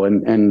skill.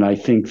 And I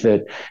think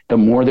that the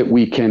more that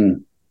we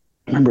can,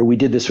 remember, we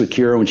did this with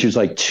Kira when she was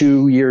like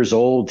 2 years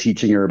old,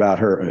 teaching her about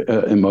her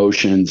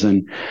emotions,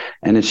 and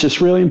it's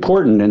just really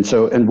important.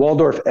 And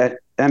Waldorf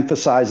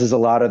emphasizes a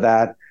lot of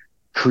that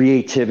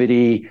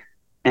creativity,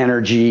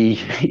 energy,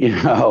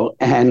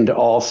 and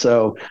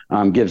also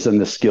gives them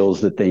the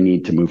skills that they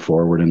need to move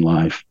forward in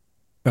life.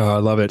 Oh, I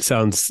love it.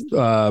 Sounds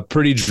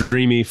pretty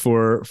dreamy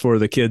for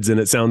the kids, and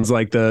it sounds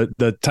like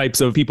the types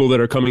of people that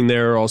are coming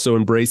there are also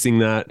embracing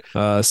that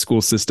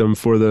school system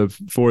for them.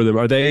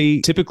 Are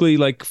they typically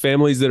like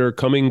families that are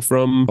coming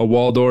from a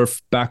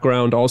Waldorf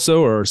background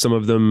also, or are some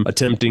of them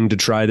attempting to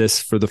try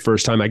this for the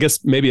first time? I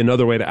guess maybe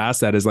another way to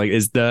ask that is like,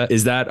 is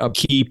that a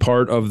key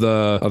part of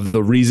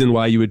the reason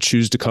why you would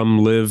choose to come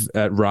live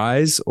at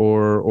Rise,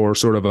 or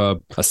sort of a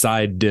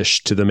side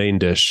dish to the main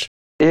dish?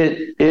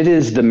 It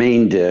is the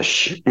main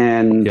dish.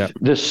 And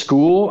the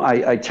school,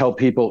 I tell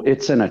people,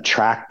 it's an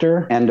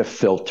attractor and a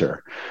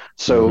filter.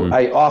 So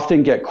I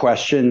often get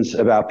questions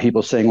about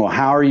people saying, well,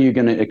 how are you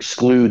going to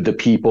exclude the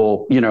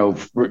people,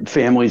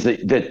 families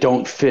that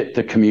don't fit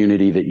the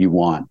community that you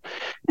want?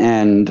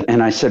 And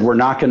I said, we're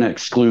not going to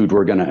exclude,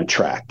 we're going to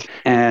attract.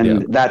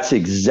 And that's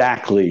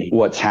exactly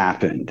what's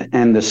happened.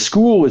 And the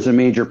school is a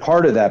major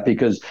part of that,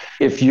 because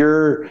if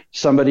you're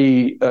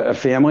a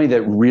family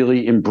that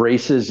really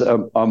embraces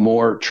a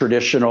more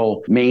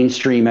traditional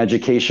mainstream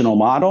educational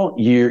model,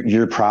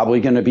 you're probably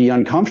going to be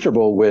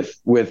uncomfortable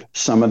with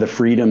some of the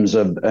freedoms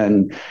and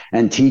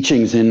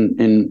teachings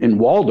in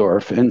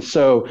Waldorf. And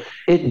so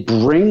it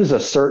brings a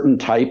certain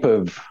type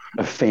of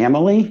a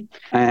family,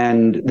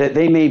 and that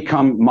they may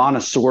come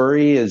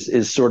Montessori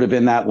is sort of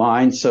in that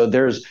line. So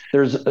there's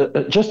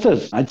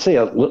I'd say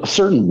a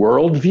certain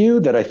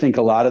worldview that I think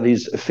a lot of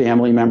these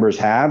family members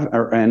have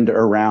and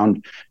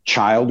around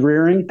child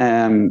rearing,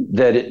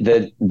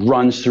 that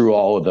runs through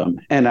all of them.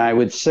 And I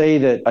would say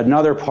that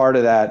another part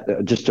of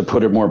that, just to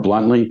put it more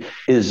bluntly,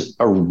 is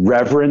a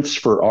reverence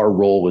for our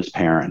role as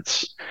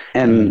parents.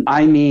 And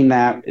I mean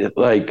that,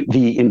 like,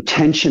 the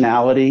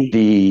intentionality,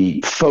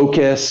 the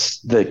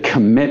focus, the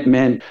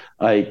commitment,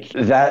 like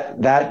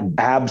that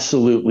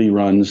absolutely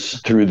runs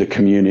through the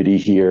community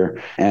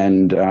here.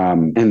 And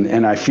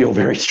I feel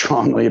very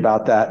strongly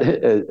about that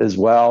as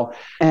well.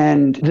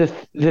 And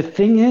the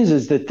thing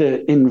is that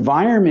the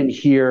environment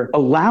here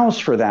allows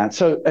for that.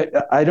 So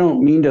I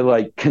don't mean to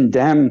like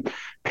condemn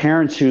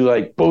parents who,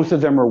 like, both of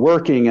them are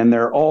working and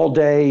they're all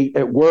day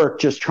at work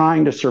just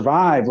trying to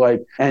survive.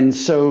 And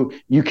so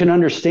you can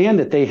understand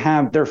that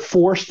they're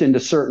forced into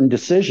certain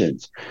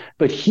decisions.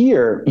 But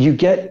here you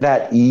get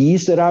that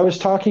ease that I was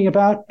talking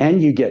about,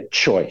 and you get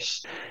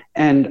choice.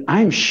 And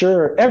I'm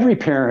sure every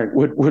parent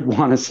would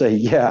want to say,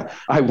 yeah,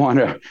 I want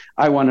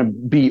to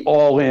be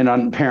all in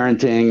on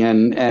parenting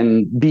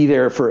and be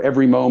there for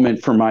every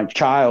moment for my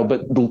child.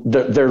 But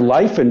their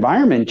life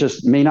environment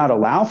just may not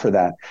allow for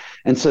that.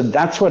 And so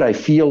that's what I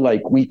feel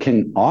like we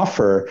can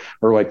offer,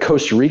 or like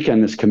Costa Rica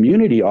and this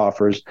community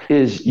offers,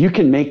 is you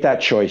can make that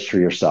choice for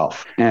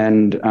yourself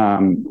and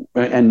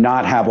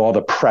not have all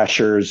the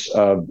pressures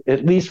of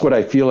at least what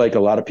I feel like a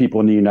lot of people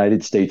in the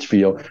United States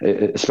feel,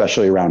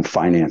 especially around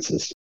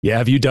finances. Yeah.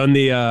 Have you done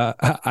the,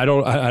 I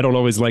don't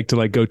always like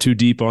to go too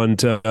deep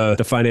onto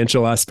the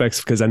financial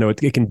aspects, because I know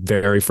it can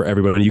vary for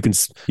everyone.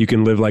 You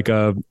can live like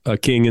a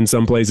king in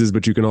some places,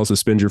 but you can also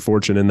spend your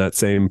fortune in that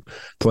same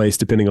place,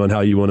 depending on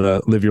how you want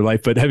to live your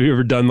life. But have you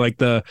ever done like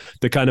the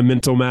kind of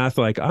mental math,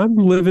 like, I'm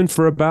living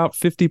for about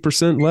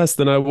 50% less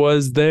than I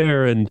was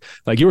there? And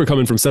like, you were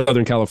coming from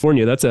Southern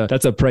California. That's a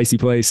pricey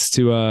place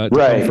to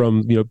come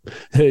from,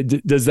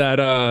 does that,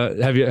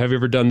 have you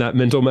ever done that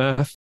mental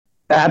math?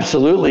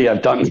 Absolutely.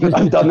 I've done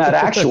that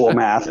actual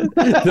math.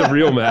 The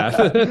real math.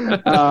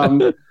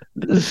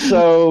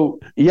 So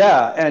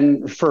yeah.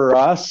 And for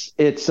us,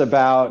 it's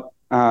about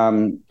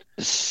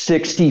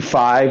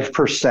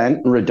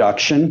 65%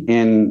 reduction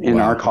in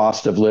our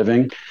cost of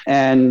living.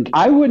 And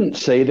I wouldn't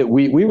say that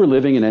we were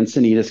living in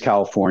Encinitas,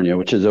 California,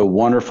 which is a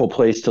wonderful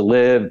place to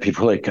live.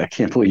 People are like, I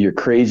can't believe you're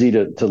crazy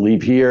to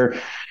leave here.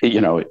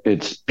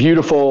 it's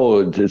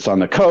beautiful. It's on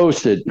the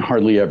coast. It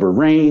hardly ever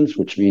rains,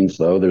 which means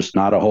though there's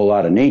not a whole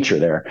lot of nature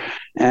there.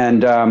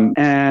 But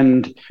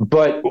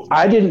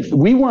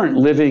we weren't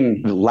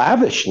living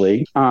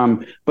lavishly,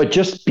 but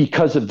just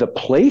because of the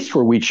place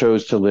where we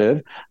chose to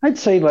live, I'd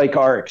say like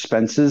our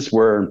expenses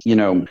were, I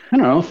don't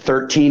know,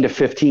 $13,000 to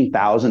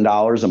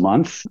 $15,000 a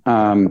month,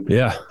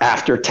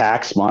 after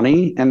tax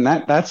money. And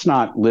that's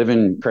not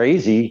living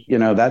crazy,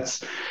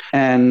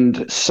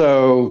 and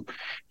so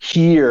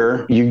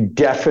here, you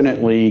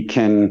definitely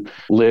can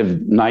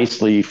live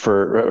nicely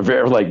for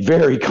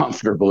very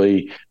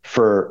comfortably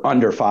for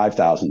under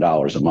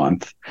 $5,000 a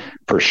month,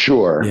 for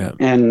sure. Yeah.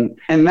 And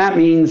that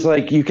means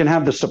like you can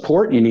have the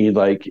support you need.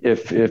 Like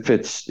if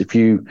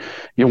you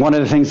one of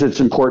the things that's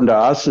important to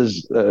us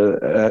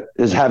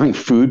is having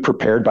food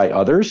prepared by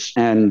others,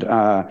 and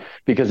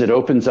because it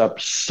opens up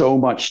so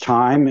much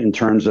time in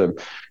terms of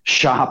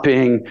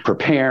shopping,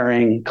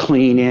 preparing,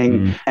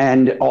 cleaning,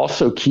 and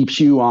also keeps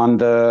you on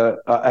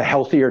a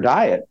healthier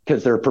diet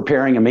because they're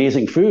preparing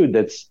amazing food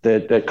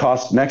that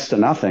costs next to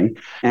nothing,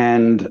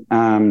 and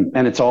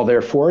it's all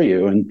there for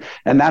you,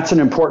 and that's an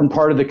important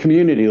part of the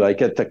community.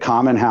 Like at the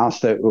common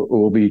house that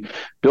we'll be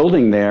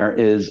building there,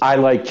 is I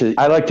like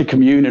to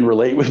commune and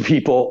relate with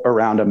people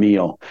around a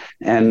meal,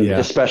 and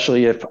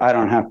especially if I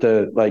don't have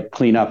to like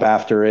clean up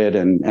after it,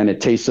 and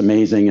it tastes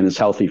amazing and is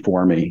healthy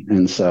for me,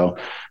 and so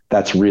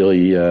that's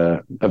really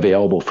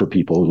available for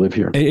people who live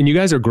here. And you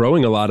guys are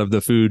growing a lot of the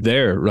food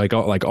there, like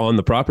on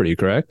the property,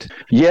 correct?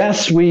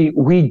 Yes, we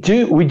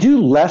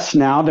do less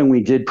now than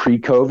we did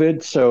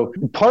pre-COVID. So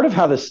part of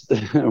how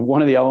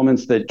one of the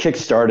elements that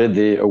kickstarted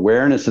the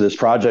awareness of this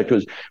project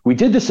was we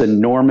did this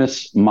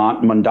enormous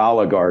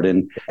mandala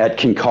garden at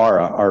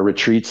Kinkara, our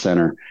retreat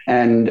center.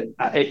 And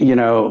I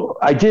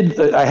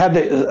had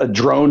a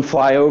drone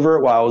fly over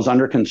it while I was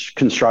under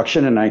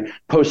construction, and I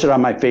posted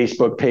on my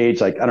Facebook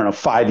page,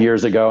 5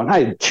 years ago. And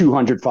I had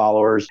 200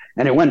 followers,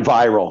 and it went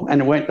viral,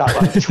 and it went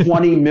like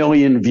 20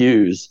 million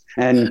views.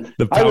 And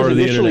the power of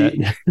the internet.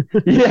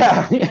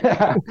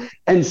 Yeah.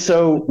 And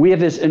so we had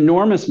this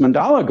enormous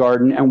mandala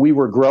garden, and we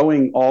were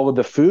growing all of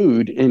the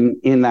food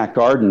in that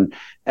garden.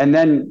 And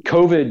then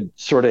COVID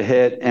sort of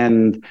hit,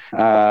 and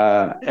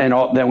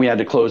then we had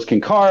to close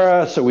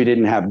Kinkara, so we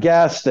didn't have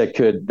guests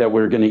that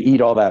were going to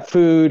eat all that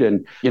food.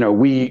 And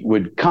we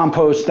would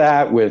compost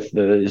that with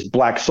the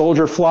black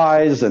soldier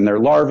flies, and their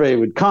larvae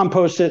would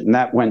compost it, and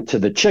that went to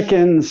the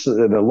chickens,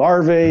 the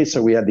larvae.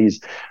 So we had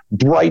these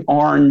bright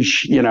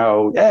orange,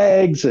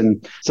 eggs,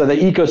 and so the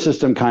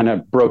ecosystem kind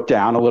of broke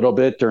down a little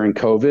bit during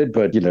COVID.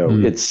 But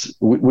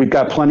we've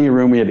got plenty of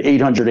room. We have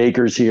 800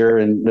 acres here,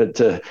 and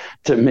to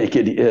make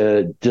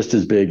it just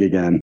as big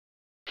again.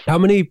 How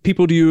many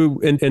people do you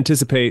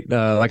anticipate?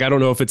 I don't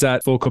know if it's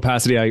at full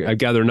capacity. I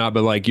gather not,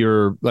 but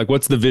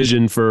what's the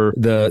vision for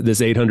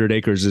this 800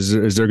 acres?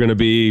 Is it going to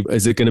be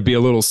a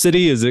little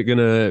city? Is it going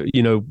to,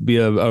 be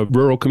a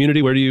rural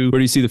community? Where do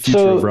you see the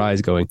future of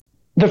Rise going?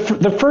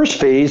 The first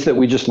phase that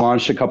we just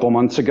launched a couple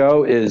months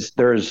ago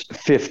there's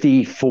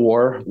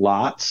 54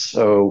 lots.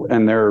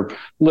 And they're a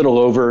little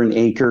over an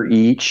acre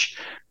each.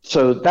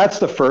 So that's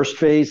the first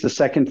phase. The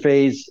second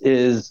phase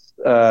is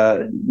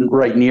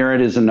right near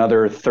it is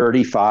another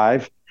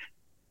 35.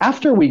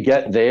 After we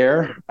get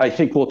there, I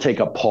think we'll take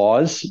a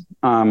pause.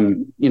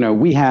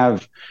 We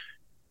have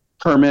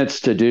permits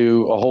to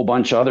do a whole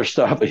bunch of other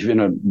stuff, even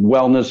a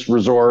wellness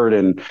resort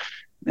and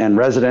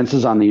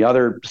residences on the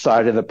other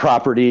side of the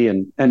property,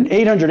 and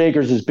 800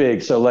 acres is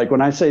big. So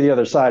when I say the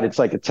other side, it's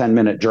like a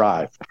 10-minute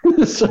drive.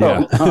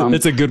 So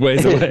it's a good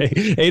ways away.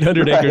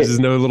 800 right. acres is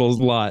no little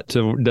lot.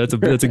 That's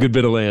a good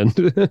bit of land.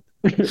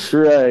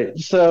 Right.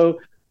 So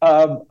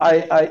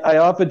I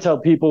often tell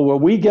people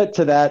when we get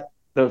to the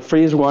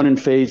phase 1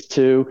 and phase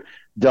 2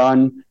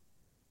 done,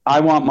 I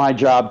want my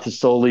job to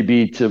solely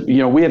be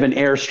we have an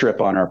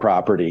airstrip on our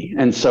property.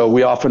 And so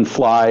we often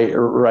fly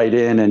right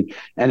in, and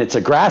it's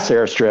a grass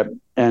airstrip.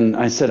 And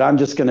I said, I'm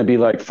just going to be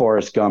like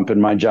Forrest Gump,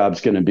 and my job's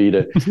going to be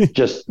to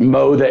just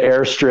mow the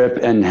airstrip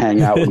and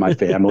hang out with my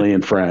family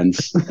and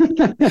friends.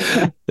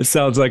 It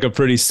sounds like a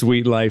pretty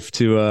sweet life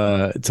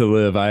to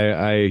live.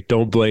 I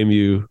don't blame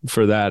you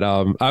for that.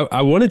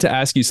 I wanted to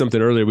ask you something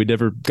earlier. We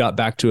never got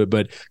back to it,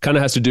 but kind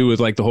of has to do with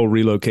the whole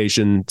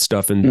relocation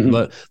stuff, and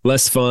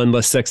less fun,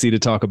 less sexy to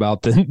talk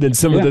about than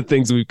some of the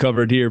things we've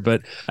covered here.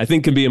 But I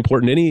think can be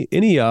important. Any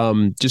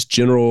just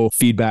general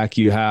feedback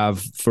you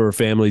have for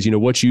families,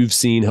 what you've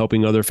seen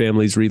helping other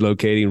families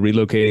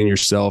relocating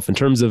yourself in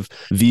terms of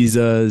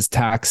visas,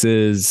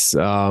 taxes,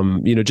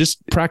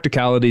 just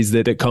practicalities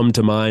that come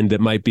to mind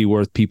that might be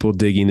worth people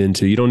digging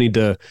into. You don't need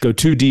to go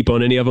too deep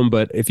on any of them,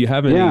 but if you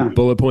have any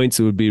bullet points,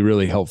 it would be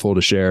really helpful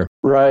to share.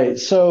 Right.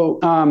 So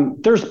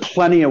there's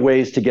plenty of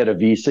ways to get a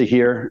visa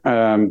here.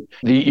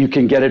 You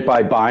can get it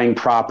by buying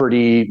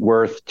property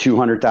worth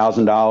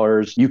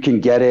 $200,000. You can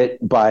get it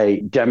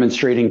by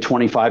demonstrating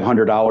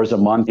 $2,500 a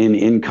month in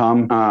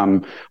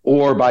income,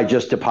 or by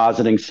just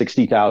depositing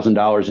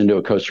 $60,000 into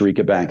a Costa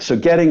Rica bank. So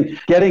getting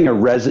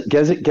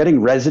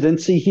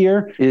residency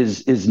here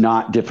is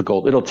not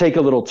difficult. It'll take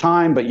a little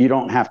time, but you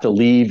don't have to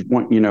leave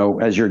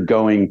as you're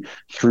going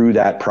through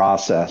that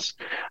process.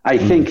 I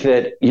think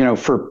that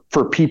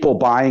for people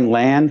buying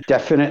land,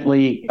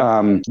 definitely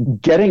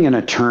getting an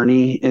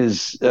attorney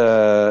is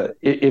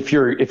if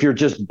you're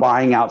just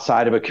buying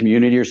outside of a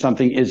community or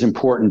something, is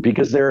important,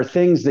 because there are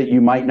things that you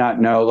might not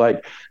know,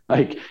 like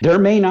there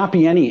may not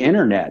be any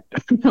internet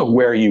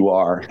where you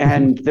are,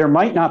 and there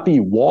might not be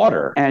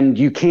water, and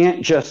you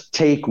can't just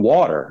take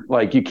water.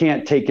 Like, you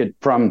can't take it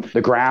from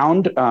the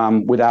ground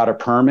without a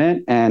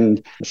permit.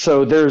 And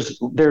so there's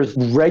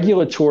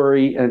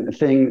regulatory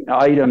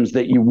items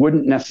that you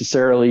wouldn't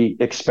necessarily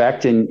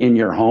expect in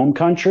your home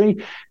country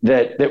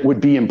that would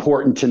be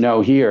important to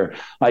know here.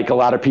 Like, a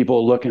lot of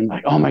people looking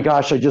like, oh my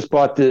gosh, I just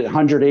bought the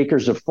 100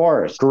 acres of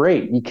forest.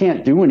 Great. You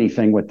can't do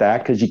anything with that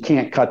because you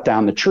can't cut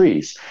down the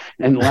trees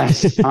unless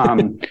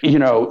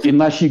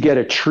you get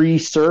a tree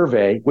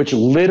survey, which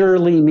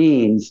literally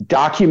means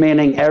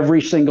documenting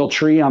every single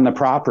tree on the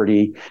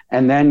property,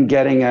 and then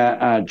getting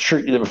a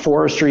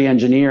forestry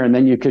engineer, and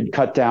then you could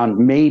cut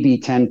down maybe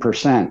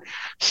 10%.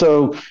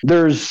 So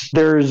there's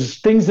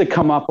things that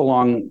come up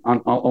along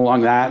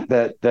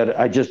that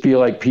I just feel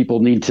like people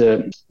need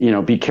to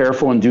be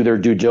careful and do their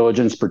due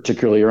diligence,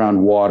 particularly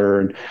around water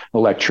and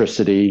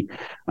electricity.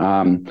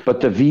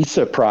 But the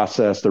visa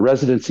process, the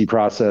residency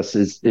process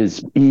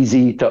is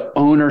easy. The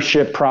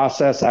ownership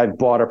process, I've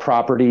bought a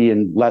property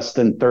in less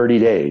than 30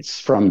 days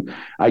from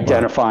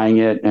identifying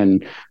it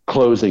and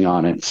closing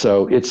on it.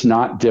 So it's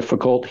not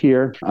difficult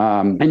here.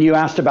 And you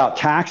asked about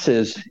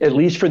taxes. At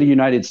least for the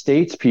United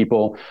States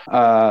people,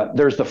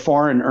 there's the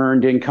foreign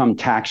earned income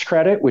tax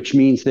credit, which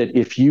means that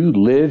if you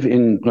live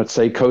in, let's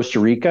say, Costa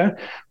Rica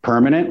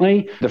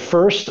permanently, the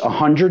first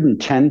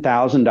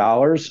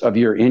 $110,000 of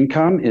your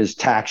income is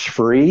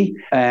tax-free.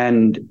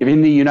 And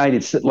in the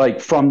United States,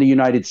 like from the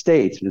United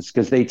States, it's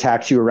because they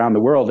tax you around the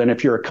world. And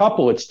if you're a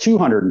couple, it's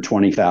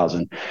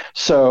 $220,000.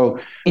 So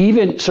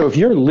if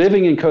you're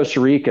living in Costa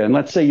Rica, and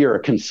let's say you're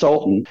a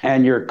consultant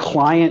and your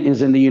client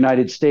is in the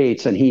United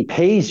States and he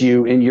pays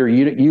you in your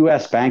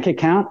U.S. bank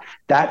account,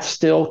 that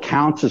still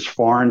counts as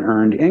foreign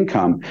earned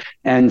income.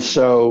 And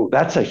so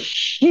that's a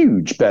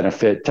huge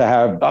benefit to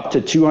have up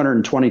to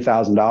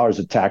 $220,000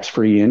 of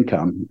tax-free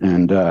income.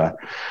 And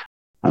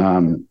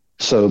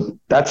so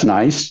that's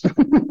nice.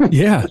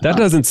 Yeah, that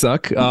doesn't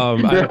suck.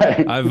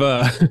 Right.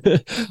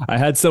 I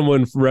had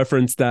someone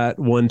reference that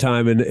one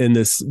time in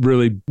this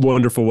really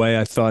wonderful way.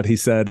 I thought he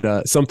said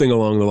something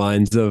along the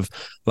lines of,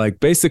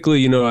 like,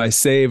 basically, I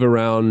save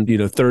around,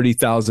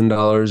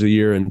 $30,000 a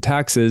year in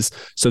taxes.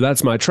 So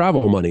that's my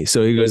travel money.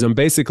 So he goes, I'm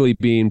basically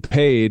being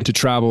paid to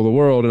travel the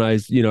world. And I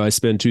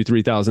spend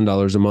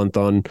 $2,000-$3,000 a month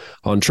on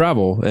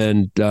travel.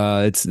 And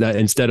it's that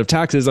instead of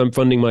taxes, I'm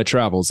funding my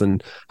travels.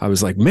 And I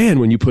was like, man,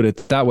 when you put it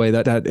that way,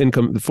 that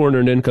income, the foreign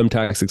earned income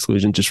tax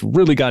exclusion just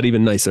really got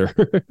even nicer.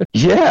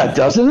 Yeah.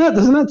 Doesn't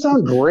that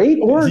sound great?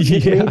 Or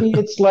maybe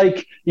it's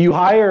like you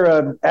hire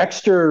an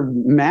extra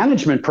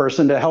management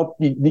person to help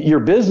your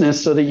business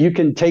so that you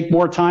can take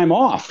more time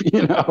off,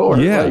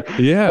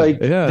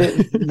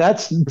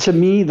 That's, to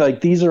me,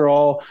 like, these are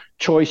all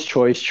choice,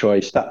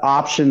 the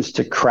options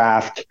to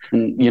craft,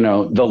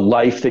 the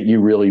life that you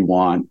really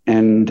want.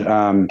 And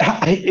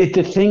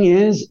the thing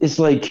is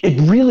like, it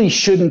really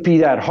shouldn't be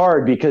that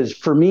hard, because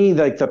for me,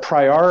 like, the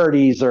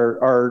priorities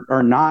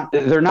are not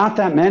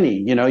that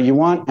many. You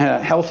want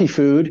healthy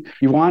food,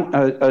 you want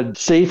a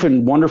safe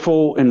and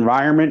wonderful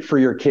environment for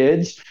your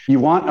kids, you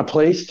want a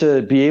place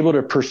to be able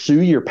to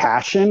pursue your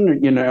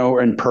passion,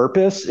 and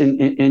purpose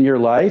in your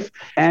life,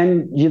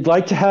 and you'd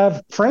like to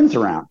have friends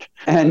around.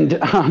 And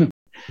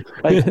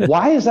like,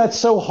 why is that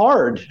so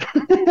hard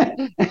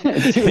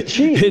to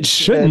achieve? It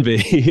shouldn't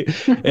be.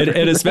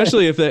 And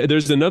especially if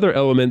there's another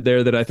element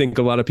there that I think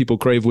a lot of people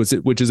crave,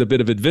 which is a bit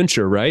of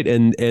adventure, right?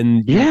 And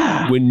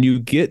when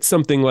you get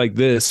something like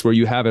this, where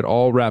you have it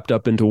all wrapped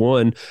up into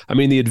one, I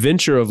mean, the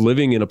adventure of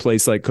living in a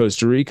place like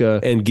Costa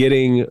Rica and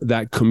getting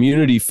that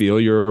community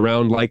feel, you're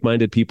around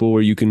like-minded people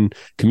where you can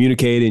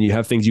communicate and you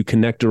have things you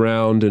connect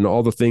around and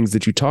all the things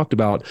that you talked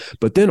about,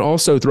 but then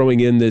also throwing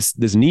in this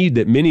need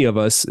that many of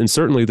us, and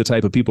certainly the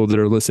type of people that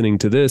are listening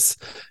to this,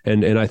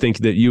 and I think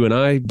that you and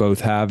I both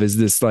have, is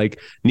this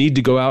like need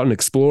to go out and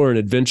explore and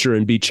adventure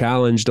and be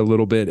challenged a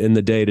little bit in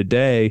the day to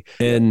day,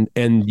 and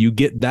you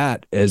get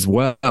that as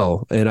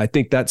well. And I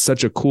think that's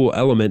such a cool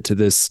element to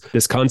this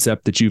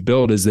concept that you've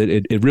built, is that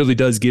it really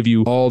does give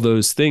you all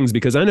those things,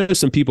 because I know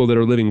some people that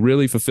are living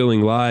really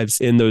fulfilling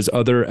lives in those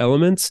other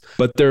elements,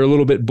 but they're a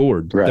little bit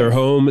bored. Right. They're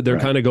home, they're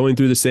kind of going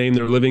through the same,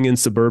 they're living in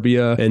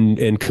suburbia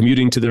and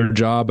commuting to their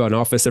job, an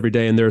office every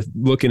day, and they're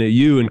looking at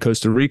you in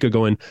Costa Rica going,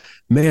 going,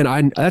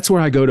 man, that's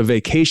where I go to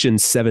vacation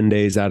 7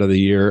 days out of the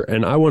year.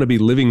 And I want to be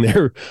living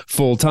there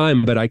full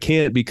time, but I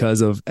can't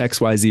because of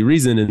XYZ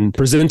reason. And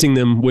presenting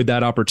them with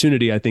that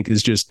opportunity, I think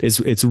is just,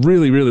 it's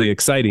really, really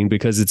exciting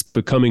because it's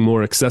becoming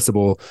more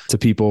accessible to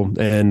people.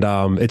 And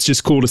it's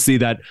just cool to see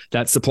that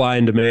supply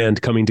and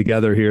demand coming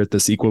together here at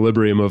this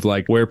equilibrium of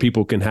like where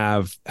people can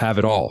have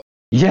it all.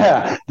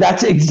 Yeah,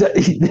 that's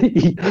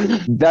exactly,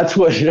 that's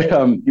what,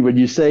 when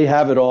you say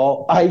have it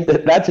all,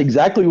 that's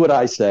exactly what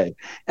I say.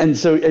 And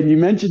you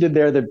mentioned it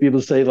there that people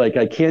say like,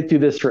 I can't do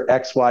this for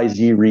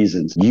XYZ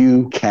reasons.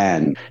 You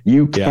can.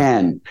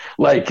 Yeah.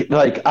 Like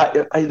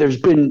there's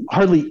been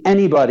hardly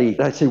anybody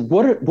that I say,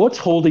 what's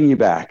holding you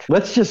back?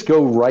 Let's just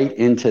go right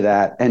into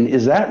that. And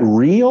is that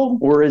real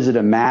or is it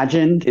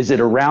imagined? Is it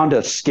around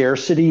a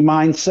scarcity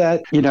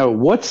mindset?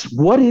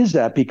 What is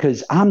that?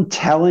 Because I'm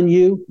telling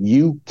you,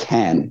 you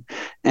can.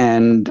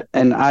 And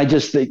I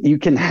just think you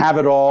can have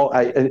it all.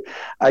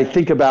 I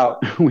think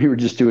about, we were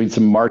just doing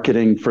some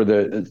marketing for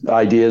the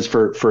ideas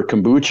for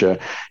kombucha.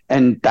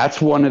 And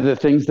that's one of the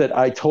things that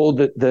I told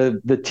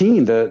the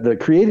team, the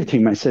creative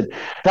team. I said,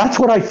 that's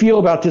what I feel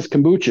about this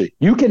kombucha.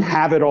 You can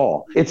have it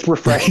all. It's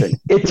refreshing.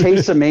 It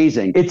tastes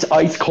amazing. It's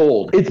ice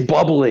cold. It's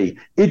bubbly.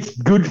 It's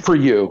good for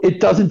you. It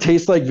doesn't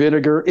taste like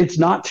vinegar. It's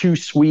not too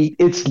sweet.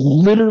 It's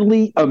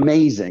literally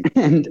amazing.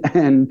 And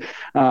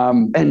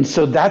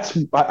so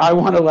I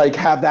want to like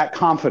have that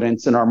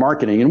confidence in our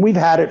marketing. And we've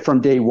had it from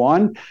day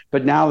one,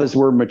 but now as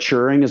we're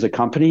maturing as a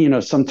company,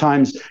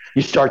 sometimes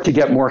you start to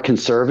get more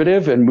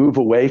conservative and move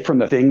away from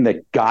the thing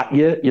that got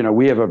you.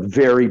 We have a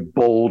very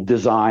bold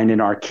design in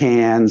our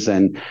cans,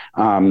 and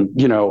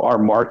our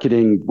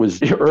marketing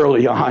was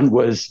early on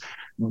was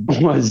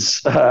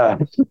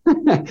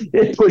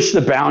it pushed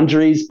the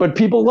boundaries, but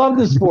people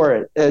loved us for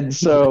it. And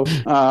so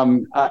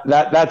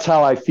that's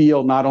how I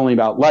feel, not only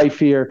about life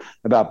here,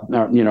 about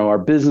our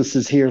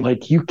businesses here.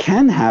 Like you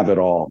can have it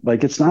all.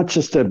 Like it's not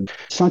just a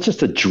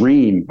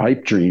dream,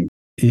 pipe dream.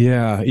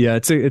 Yeah,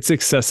 it's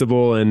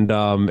accessible, and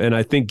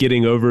I think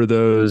getting over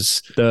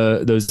those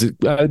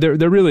they're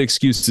really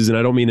excuses, and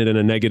I don't mean it in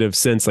a negative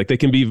sense. Like they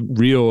can be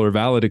real or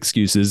valid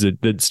excuses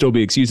that still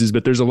be excuses,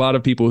 but there's a lot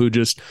of people who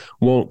just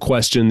won't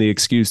question the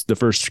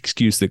first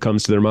excuse that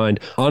comes to their mind.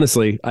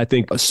 Honestly, I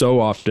think so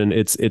often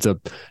it's a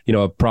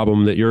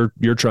problem that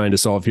you're trying to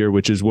solve here,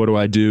 which is what do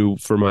I do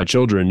for my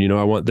children?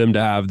 I want them to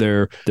have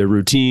their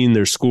routine,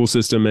 their school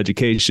system,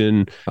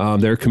 education,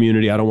 their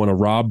community. I don't want to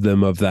rob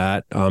them of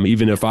that,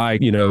 even if I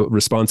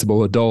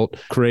responsible adult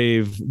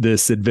crave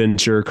this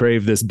adventure,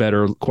 crave this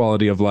better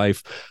quality of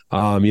life.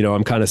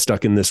 I'm kind of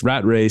stuck in this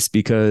rat race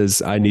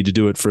because I need to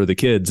do it for the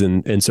kids.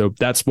 And so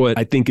that's what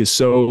I think is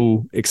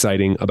so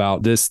exciting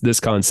about this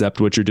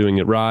concept, what you're doing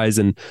at Rise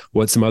and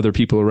what some other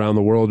people around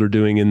the world are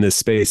doing in this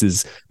space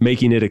is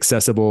making it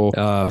accessible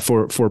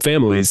for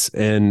families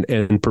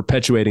and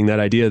perpetuating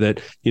that idea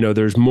that,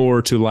 there's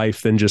more to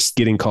life than just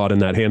getting caught in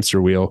that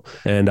hamster wheel.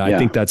 And I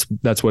think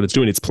that's what it's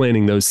doing. It's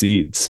planting those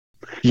seeds.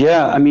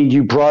 Yeah, I mean,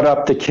 you brought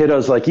up the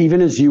kiddos, like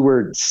even as you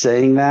were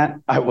saying that,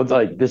 I would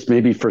like this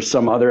maybe for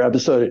some other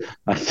episode,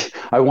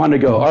 I want to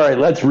go, all right,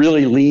 let's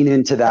really lean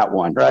into that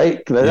one,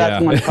 right?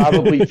 That one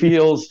probably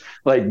feels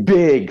like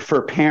big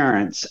for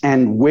parents.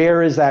 And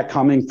where is that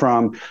coming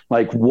from?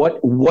 Like,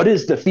 what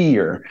is the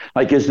fear?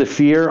 Like, is the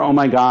fear, oh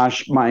my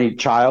gosh, my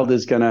child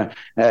is going to,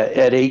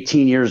 at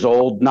 18 years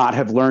old, not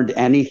have learned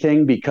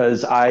anything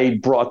because I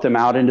brought them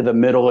out into the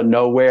middle of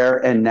nowhere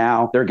and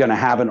now they're going to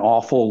have an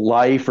awful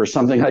life or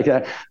something like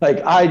that. Like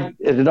at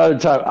another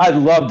time, I'd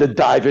love to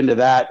dive into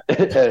that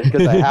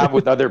because I have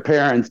with other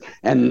parents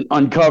and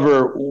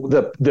uncover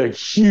the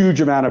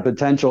huge amount of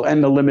potential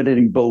and the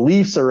limiting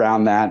beliefs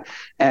around that.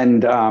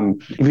 And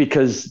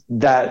because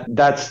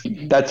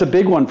that's a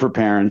big one for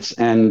parents.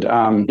 And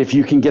if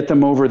you can get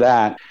them over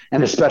that,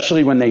 and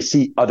especially when they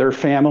see other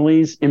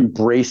families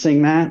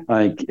embracing that,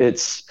 like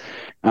it's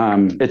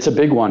a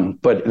big one,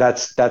 but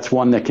that's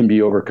one that can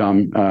be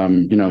overcome,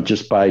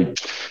 just by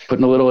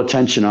putting a little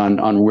attention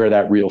on where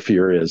that real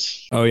fear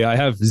is. Oh yeah, I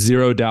have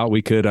zero doubt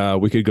we could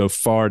go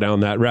far down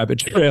that rabbit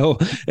trail,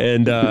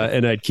 and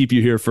I'd keep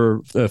you here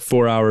for a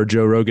 4-hour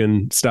Joe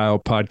Rogan style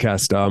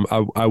podcast.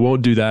 I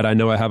won't do that. I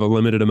know I have a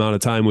limited amount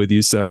of time with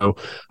you, so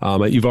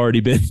you've already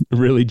been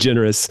really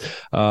generous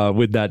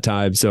with that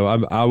time. So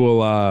I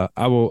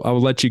will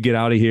let you get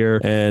out of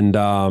here,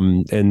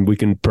 and we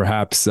can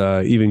perhaps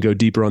even go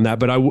deeper on that.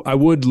 But I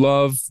would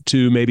love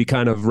to maybe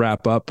kind of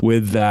wrap up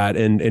with that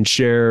and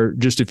share,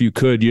 just if you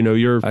could,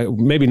 you're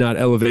maybe not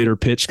elevator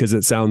pitch because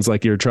it sounds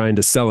like you're trying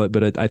to sell it,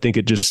 but I think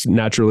it just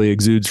naturally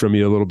exudes from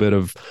you a little bit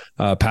of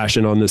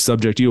passion on this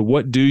subject.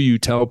 What do you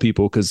tell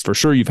people? Because for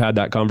sure you've had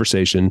that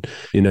conversation,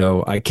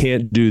 I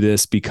can't do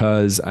this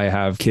because I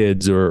have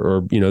kids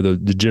or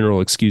the general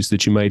excuse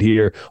that you might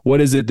hear.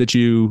 What is it that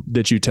you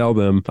tell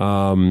them,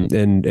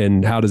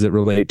 and how does it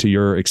relate to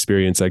your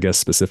experience, I guess,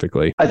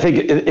 specifically? I think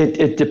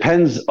it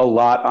depends a lot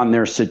lot on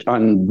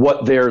on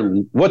what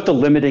the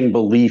limiting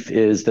belief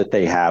is that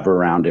they have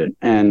around it.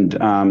 And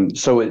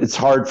so it's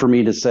hard for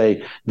me to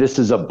say this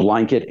is a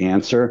blanket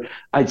answer.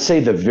 I'd say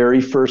the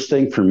very first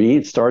thing for me,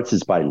 it starts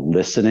is by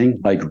listening,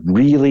 like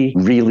really,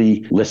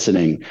 really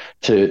listening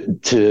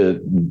to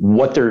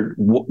what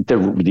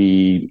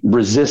the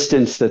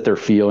resistance that they're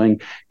feeling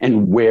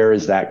and where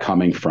is that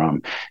coming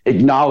from,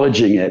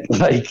 acknowledging it,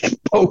 like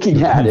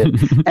poking at it,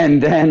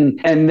 and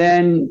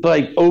then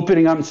like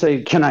opening up and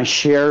say, can I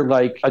share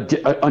like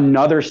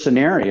another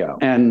scenario?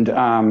 And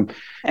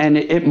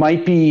it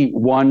might be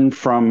one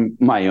from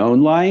my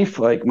own life.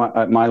 Like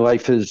my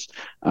life is,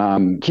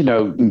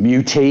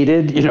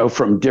 mutated,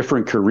 from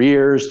different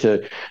careers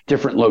to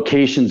different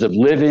locations of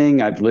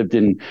living. I've lived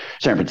in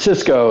San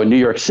Francisco and New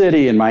York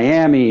City and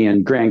Miami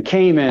and Grand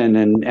Cayman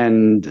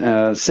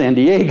and San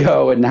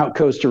Diego and now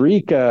Costa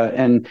Rica,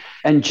 and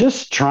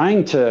just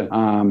trying to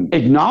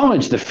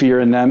acknowledge the fear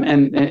in them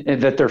and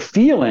that they're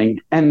feeling,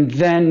 and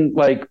then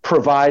like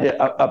provide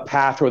a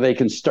path where they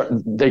can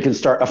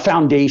start a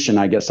foundation,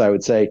 I guess I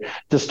would say,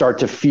 to start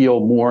to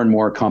feel more and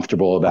more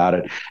comfortable about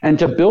it and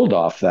to build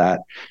off that.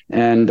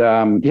 And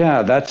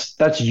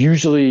that's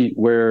usually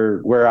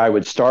where I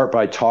would start,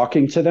 by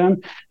talking to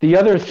them. The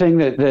other thing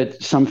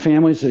that some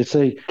families, they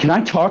say, can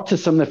I talk to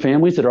some of the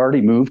families that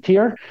already moved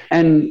here?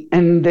 And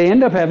they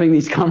end up having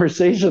these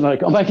conversations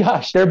like, oh my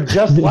gosh, they're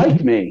just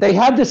like me. They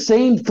had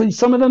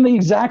some of them the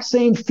exact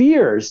same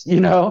fears,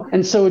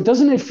 And so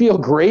doesn't it feel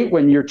great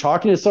when you're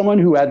talking to someone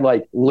who had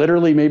like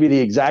literally maybe the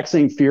exact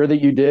same fear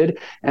that you did,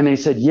 and they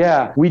said,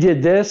 yeah, we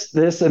did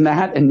this and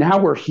that, and now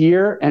we're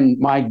here, and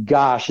my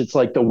gosh, it's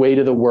like the weight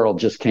of the world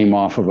just came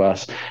off of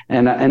us.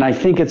 And I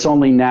think it's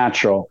only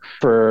natural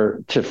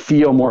to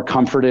feel more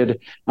comforted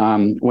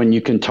when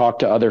you can talk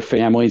to other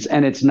families,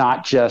 and it's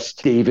not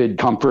just David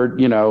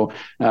Comfort,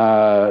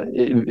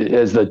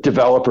 as the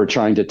developer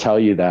trying to tell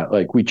you that.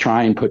 Like, we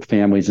try and put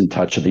families in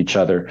touch with each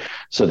other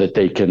so that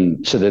they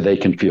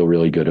can feel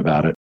really good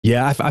about it.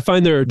 Yeah, I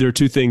find there are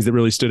two things that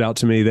really stood out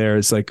to me there.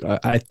 It's like,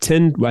 I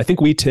think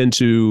we tend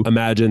to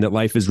imagine that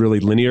life is really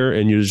linear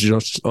and you're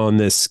just on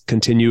this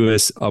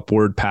continuous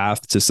upward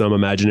path to some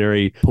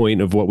imaginary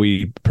point of what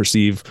we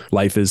perceive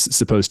life is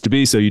supposed to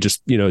be. So you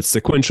just, it's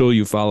sequential.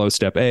 You follow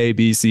step A,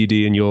 B, C,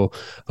 D, and you'll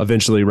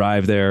eventually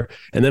arrive there.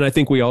 And then I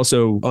think we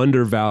also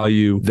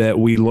undervalue that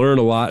we learn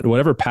a lot.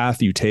 Whatever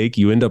path you take,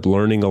 you end up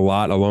learning a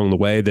lot along the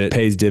way that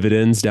pays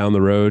dividends down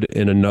the road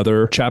in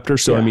another chapter.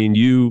 So, yeah. I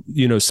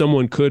mean,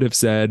 someone could have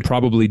said,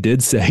 probably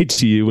did say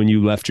to you when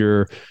you left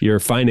your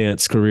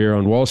finance career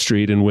on Wall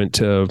Street and went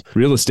to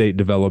real estate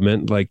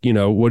development, like,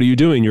 what are you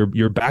doing? You're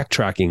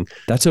backtracking.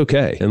 That's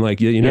okay. And like,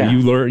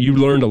 you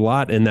learned a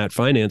lot in that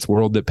finance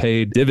world that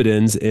paid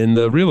dividends in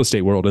the real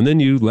estate world. And then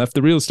you left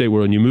the real estate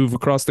world and you move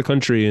across the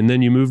country, and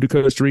then you moved to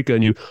Costa Rica,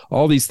 and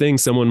all these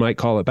things, someone might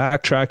call it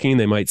backtracking.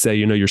 They might say,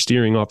 you're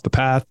steering off the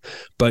path,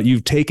 but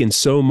you've taken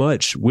so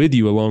much with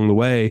you along the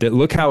way that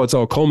look how it's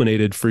all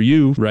culminated for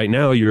you right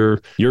now.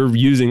 You're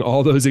using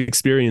all those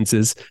experiences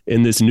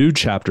in this new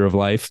chapter of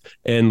life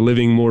and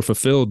living more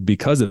fulfilled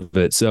because of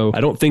it. So I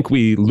don't think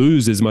we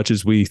lose as much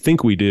as we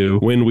think we do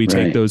when we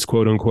take those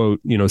quote unquote,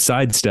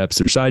 side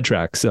steps or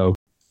sidetracks. So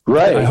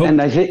right.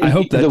 I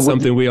hope that's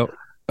something we all.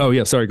 Oh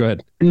yeah, sorry, go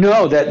ahead.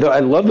 No, I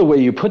love the way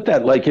you put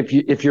that. Like,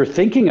 if you're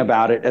thinking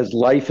about it as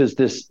life is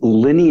this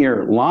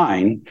linear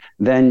line,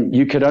 then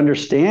you could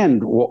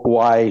understand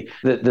why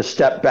the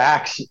step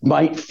backs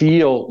might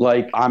feel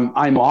like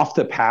I'm off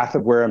the path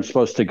of where I'm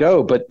supposed to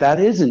go. But that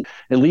isn't,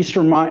 at least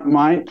from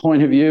my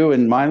point of view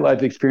and my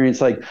life experience.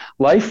 Like,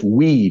 life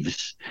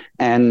weaves,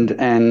 and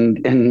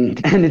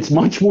it's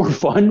much more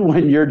fun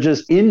when you're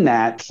just in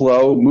that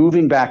flow,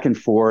 moving back and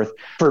forth.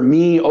 For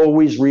me,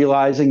 always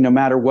realizing, no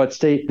matter what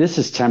state, this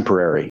is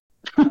temporary.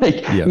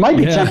 It might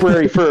be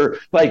temporary for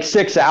like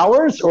 6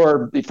 hours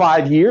or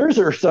 5 years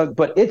or so,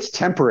 but it's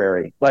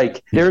temporary.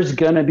 Like, there's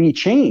going to be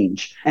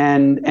change,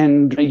 and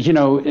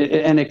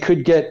it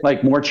could get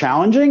like more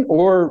challenging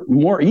or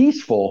more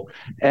easeful.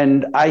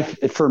 And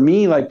for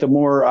me, like, the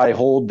more I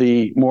hold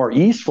the more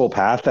easeful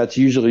path, that's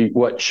usually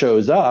what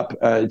shows up.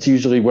 It's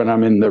usually when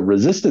I'm in the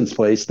resistance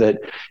place that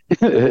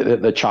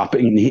the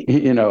chopping,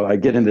 I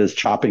get into this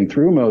chopping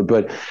through mode.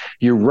 But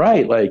you're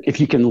right. Like, if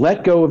you can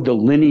let go of the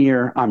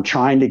linear, I'm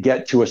trying to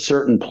get to a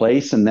certain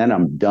place and then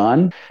I'm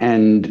done,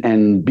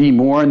 and be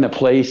more in the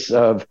place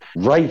of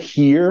right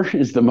here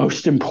is the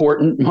most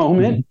important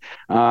moment.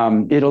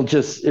 It'll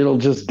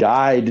just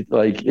guide.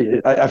 Like,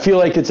 I feel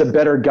like it's a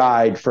better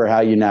guide for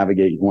how you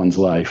navigate one's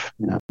life.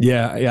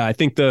 Yeah. I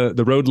think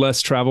the road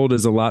less traveled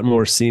is a lot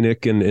more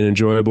scenic and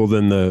enjoyable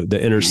than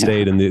the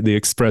interstate and the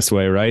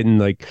expressway, right? And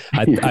like,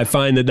 I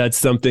find that that's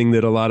something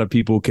that a lot of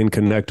people can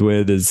connect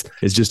with is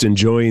just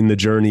enjoying the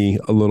journey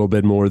a little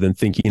bit more than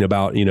thinking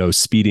about,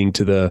 speeding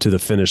to the to the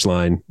finish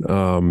line.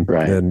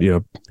 Right. And,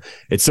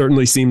 it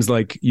certainly seems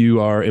like you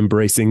are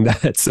embracing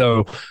that.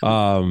 So,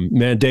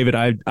 man, David,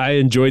 I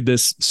enjoyed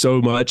this so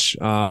much.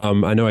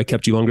 I know I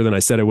kept you longer than I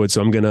said I would,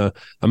 so I'm gonna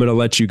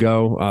let you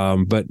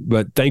go.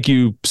 But thank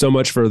you so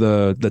much for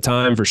the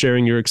time, for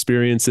sharing your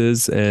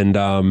experiences, and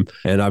I'm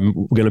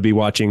going to be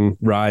watching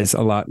Rise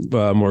a lot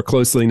more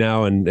closely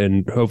now,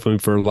 and hoping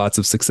for lots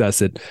of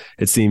success. It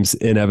seems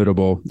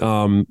inevitable.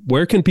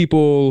 Where can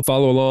people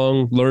follow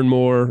along, learn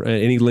more?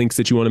 Any links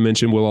that you want to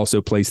mention? We'll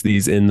also place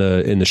these in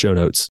the show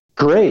notes.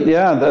 Great.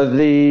 Yeah.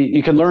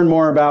 You can learn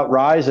more about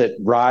Rise at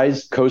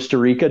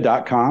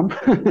risecostarica.com.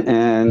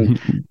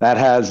 And that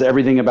has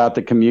everything about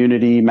the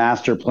community,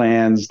 master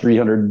plans,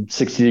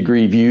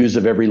 360-degree views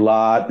of every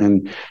lot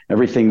and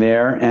everything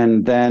there.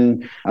 And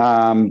then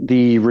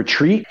the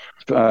retreat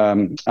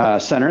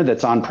center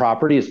that's on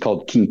property is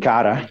called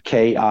Kinkara,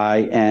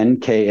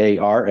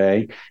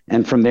 Kinkara.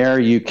 And from there,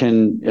 you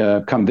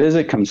can come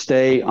visit, come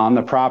stay on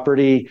the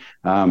property,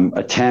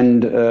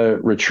 attend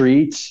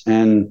retreats.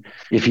 And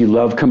if you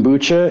love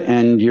kombucha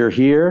and you're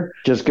here,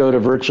 just go to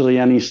virtually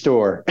any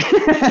store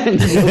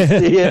and you'll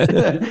see it.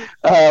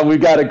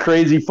 We've got a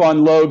crazy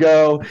fun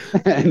logo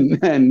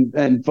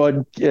and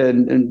fun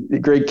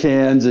and great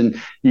cans, and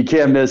you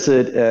can't miss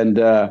it. And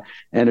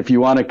if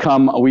you want to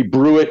come, we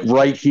brew it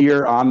right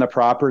here on the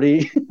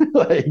property.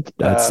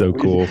 That's so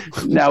cool.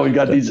 Now we've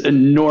got these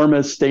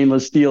enormous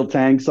stainless steel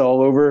tanks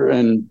all over,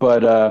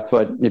 but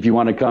if you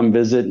want to come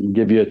visit and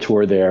give you a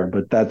tour there,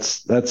 but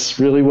that's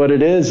really what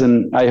it is.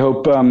 And I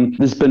hope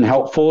this has been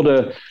helpful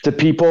to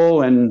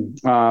people, and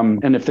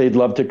if they'd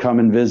love to come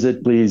and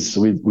visit, please,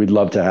 we'd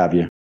love to have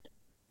you.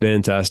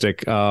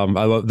 Fantastic. I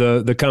love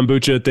the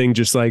kombucha thing.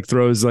 Just like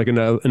throws like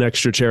an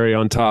extra cherry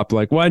on top.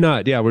 Like, why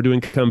not? Yeah, we're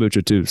doing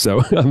kombucha too.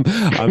 So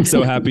I'm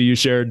so happy you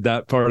shared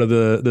that part of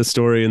the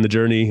story and the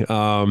journey.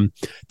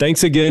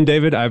 Thanks again,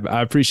 David.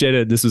 I appreciate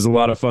it. This was a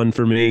lot of fun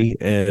for me,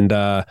 and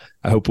I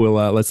hope we'll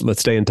let's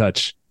stay in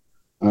touch.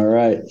 All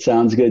right,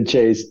 sounds good,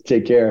 Chase.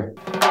 Take care.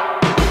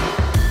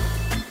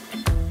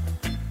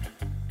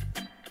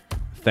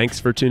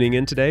 Thanks for tuning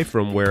in today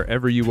from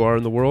wherever you are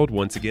in the world.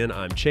 Once again,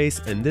 I'm Chase,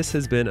 and this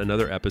has been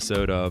another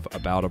episode of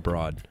About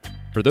Abroad.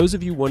 For those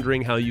of you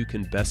wondering how you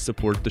can best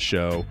support the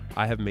show,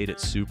 I have made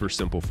it super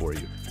simple for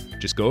you.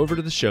 Just go over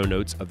to the show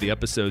notes of the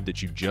episode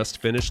that you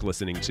just finished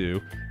listening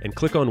to and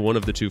click on one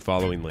of the two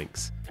following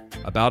links.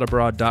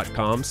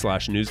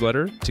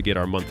 aboutabroad.com/newsletter to get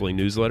our monthly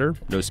newsletter,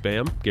 no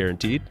spam,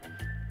 guaranteed,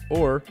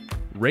 or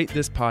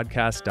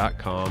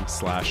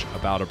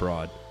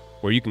ratethispodcast.com/aboutabroad,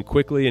 where you can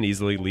quickly and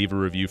easily leave a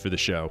review for the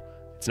show.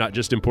 It's not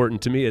just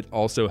important to me, it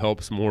also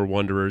helps more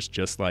wanderers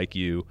just like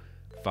you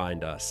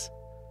find us.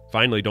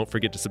 Finally, don't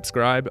forget to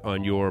subscribe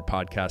on your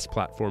podcast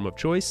platform of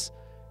choice,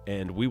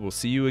 and we will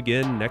see you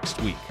again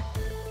next week.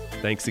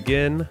 Thanks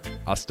again.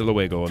 Hasta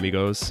luego,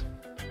 amigos.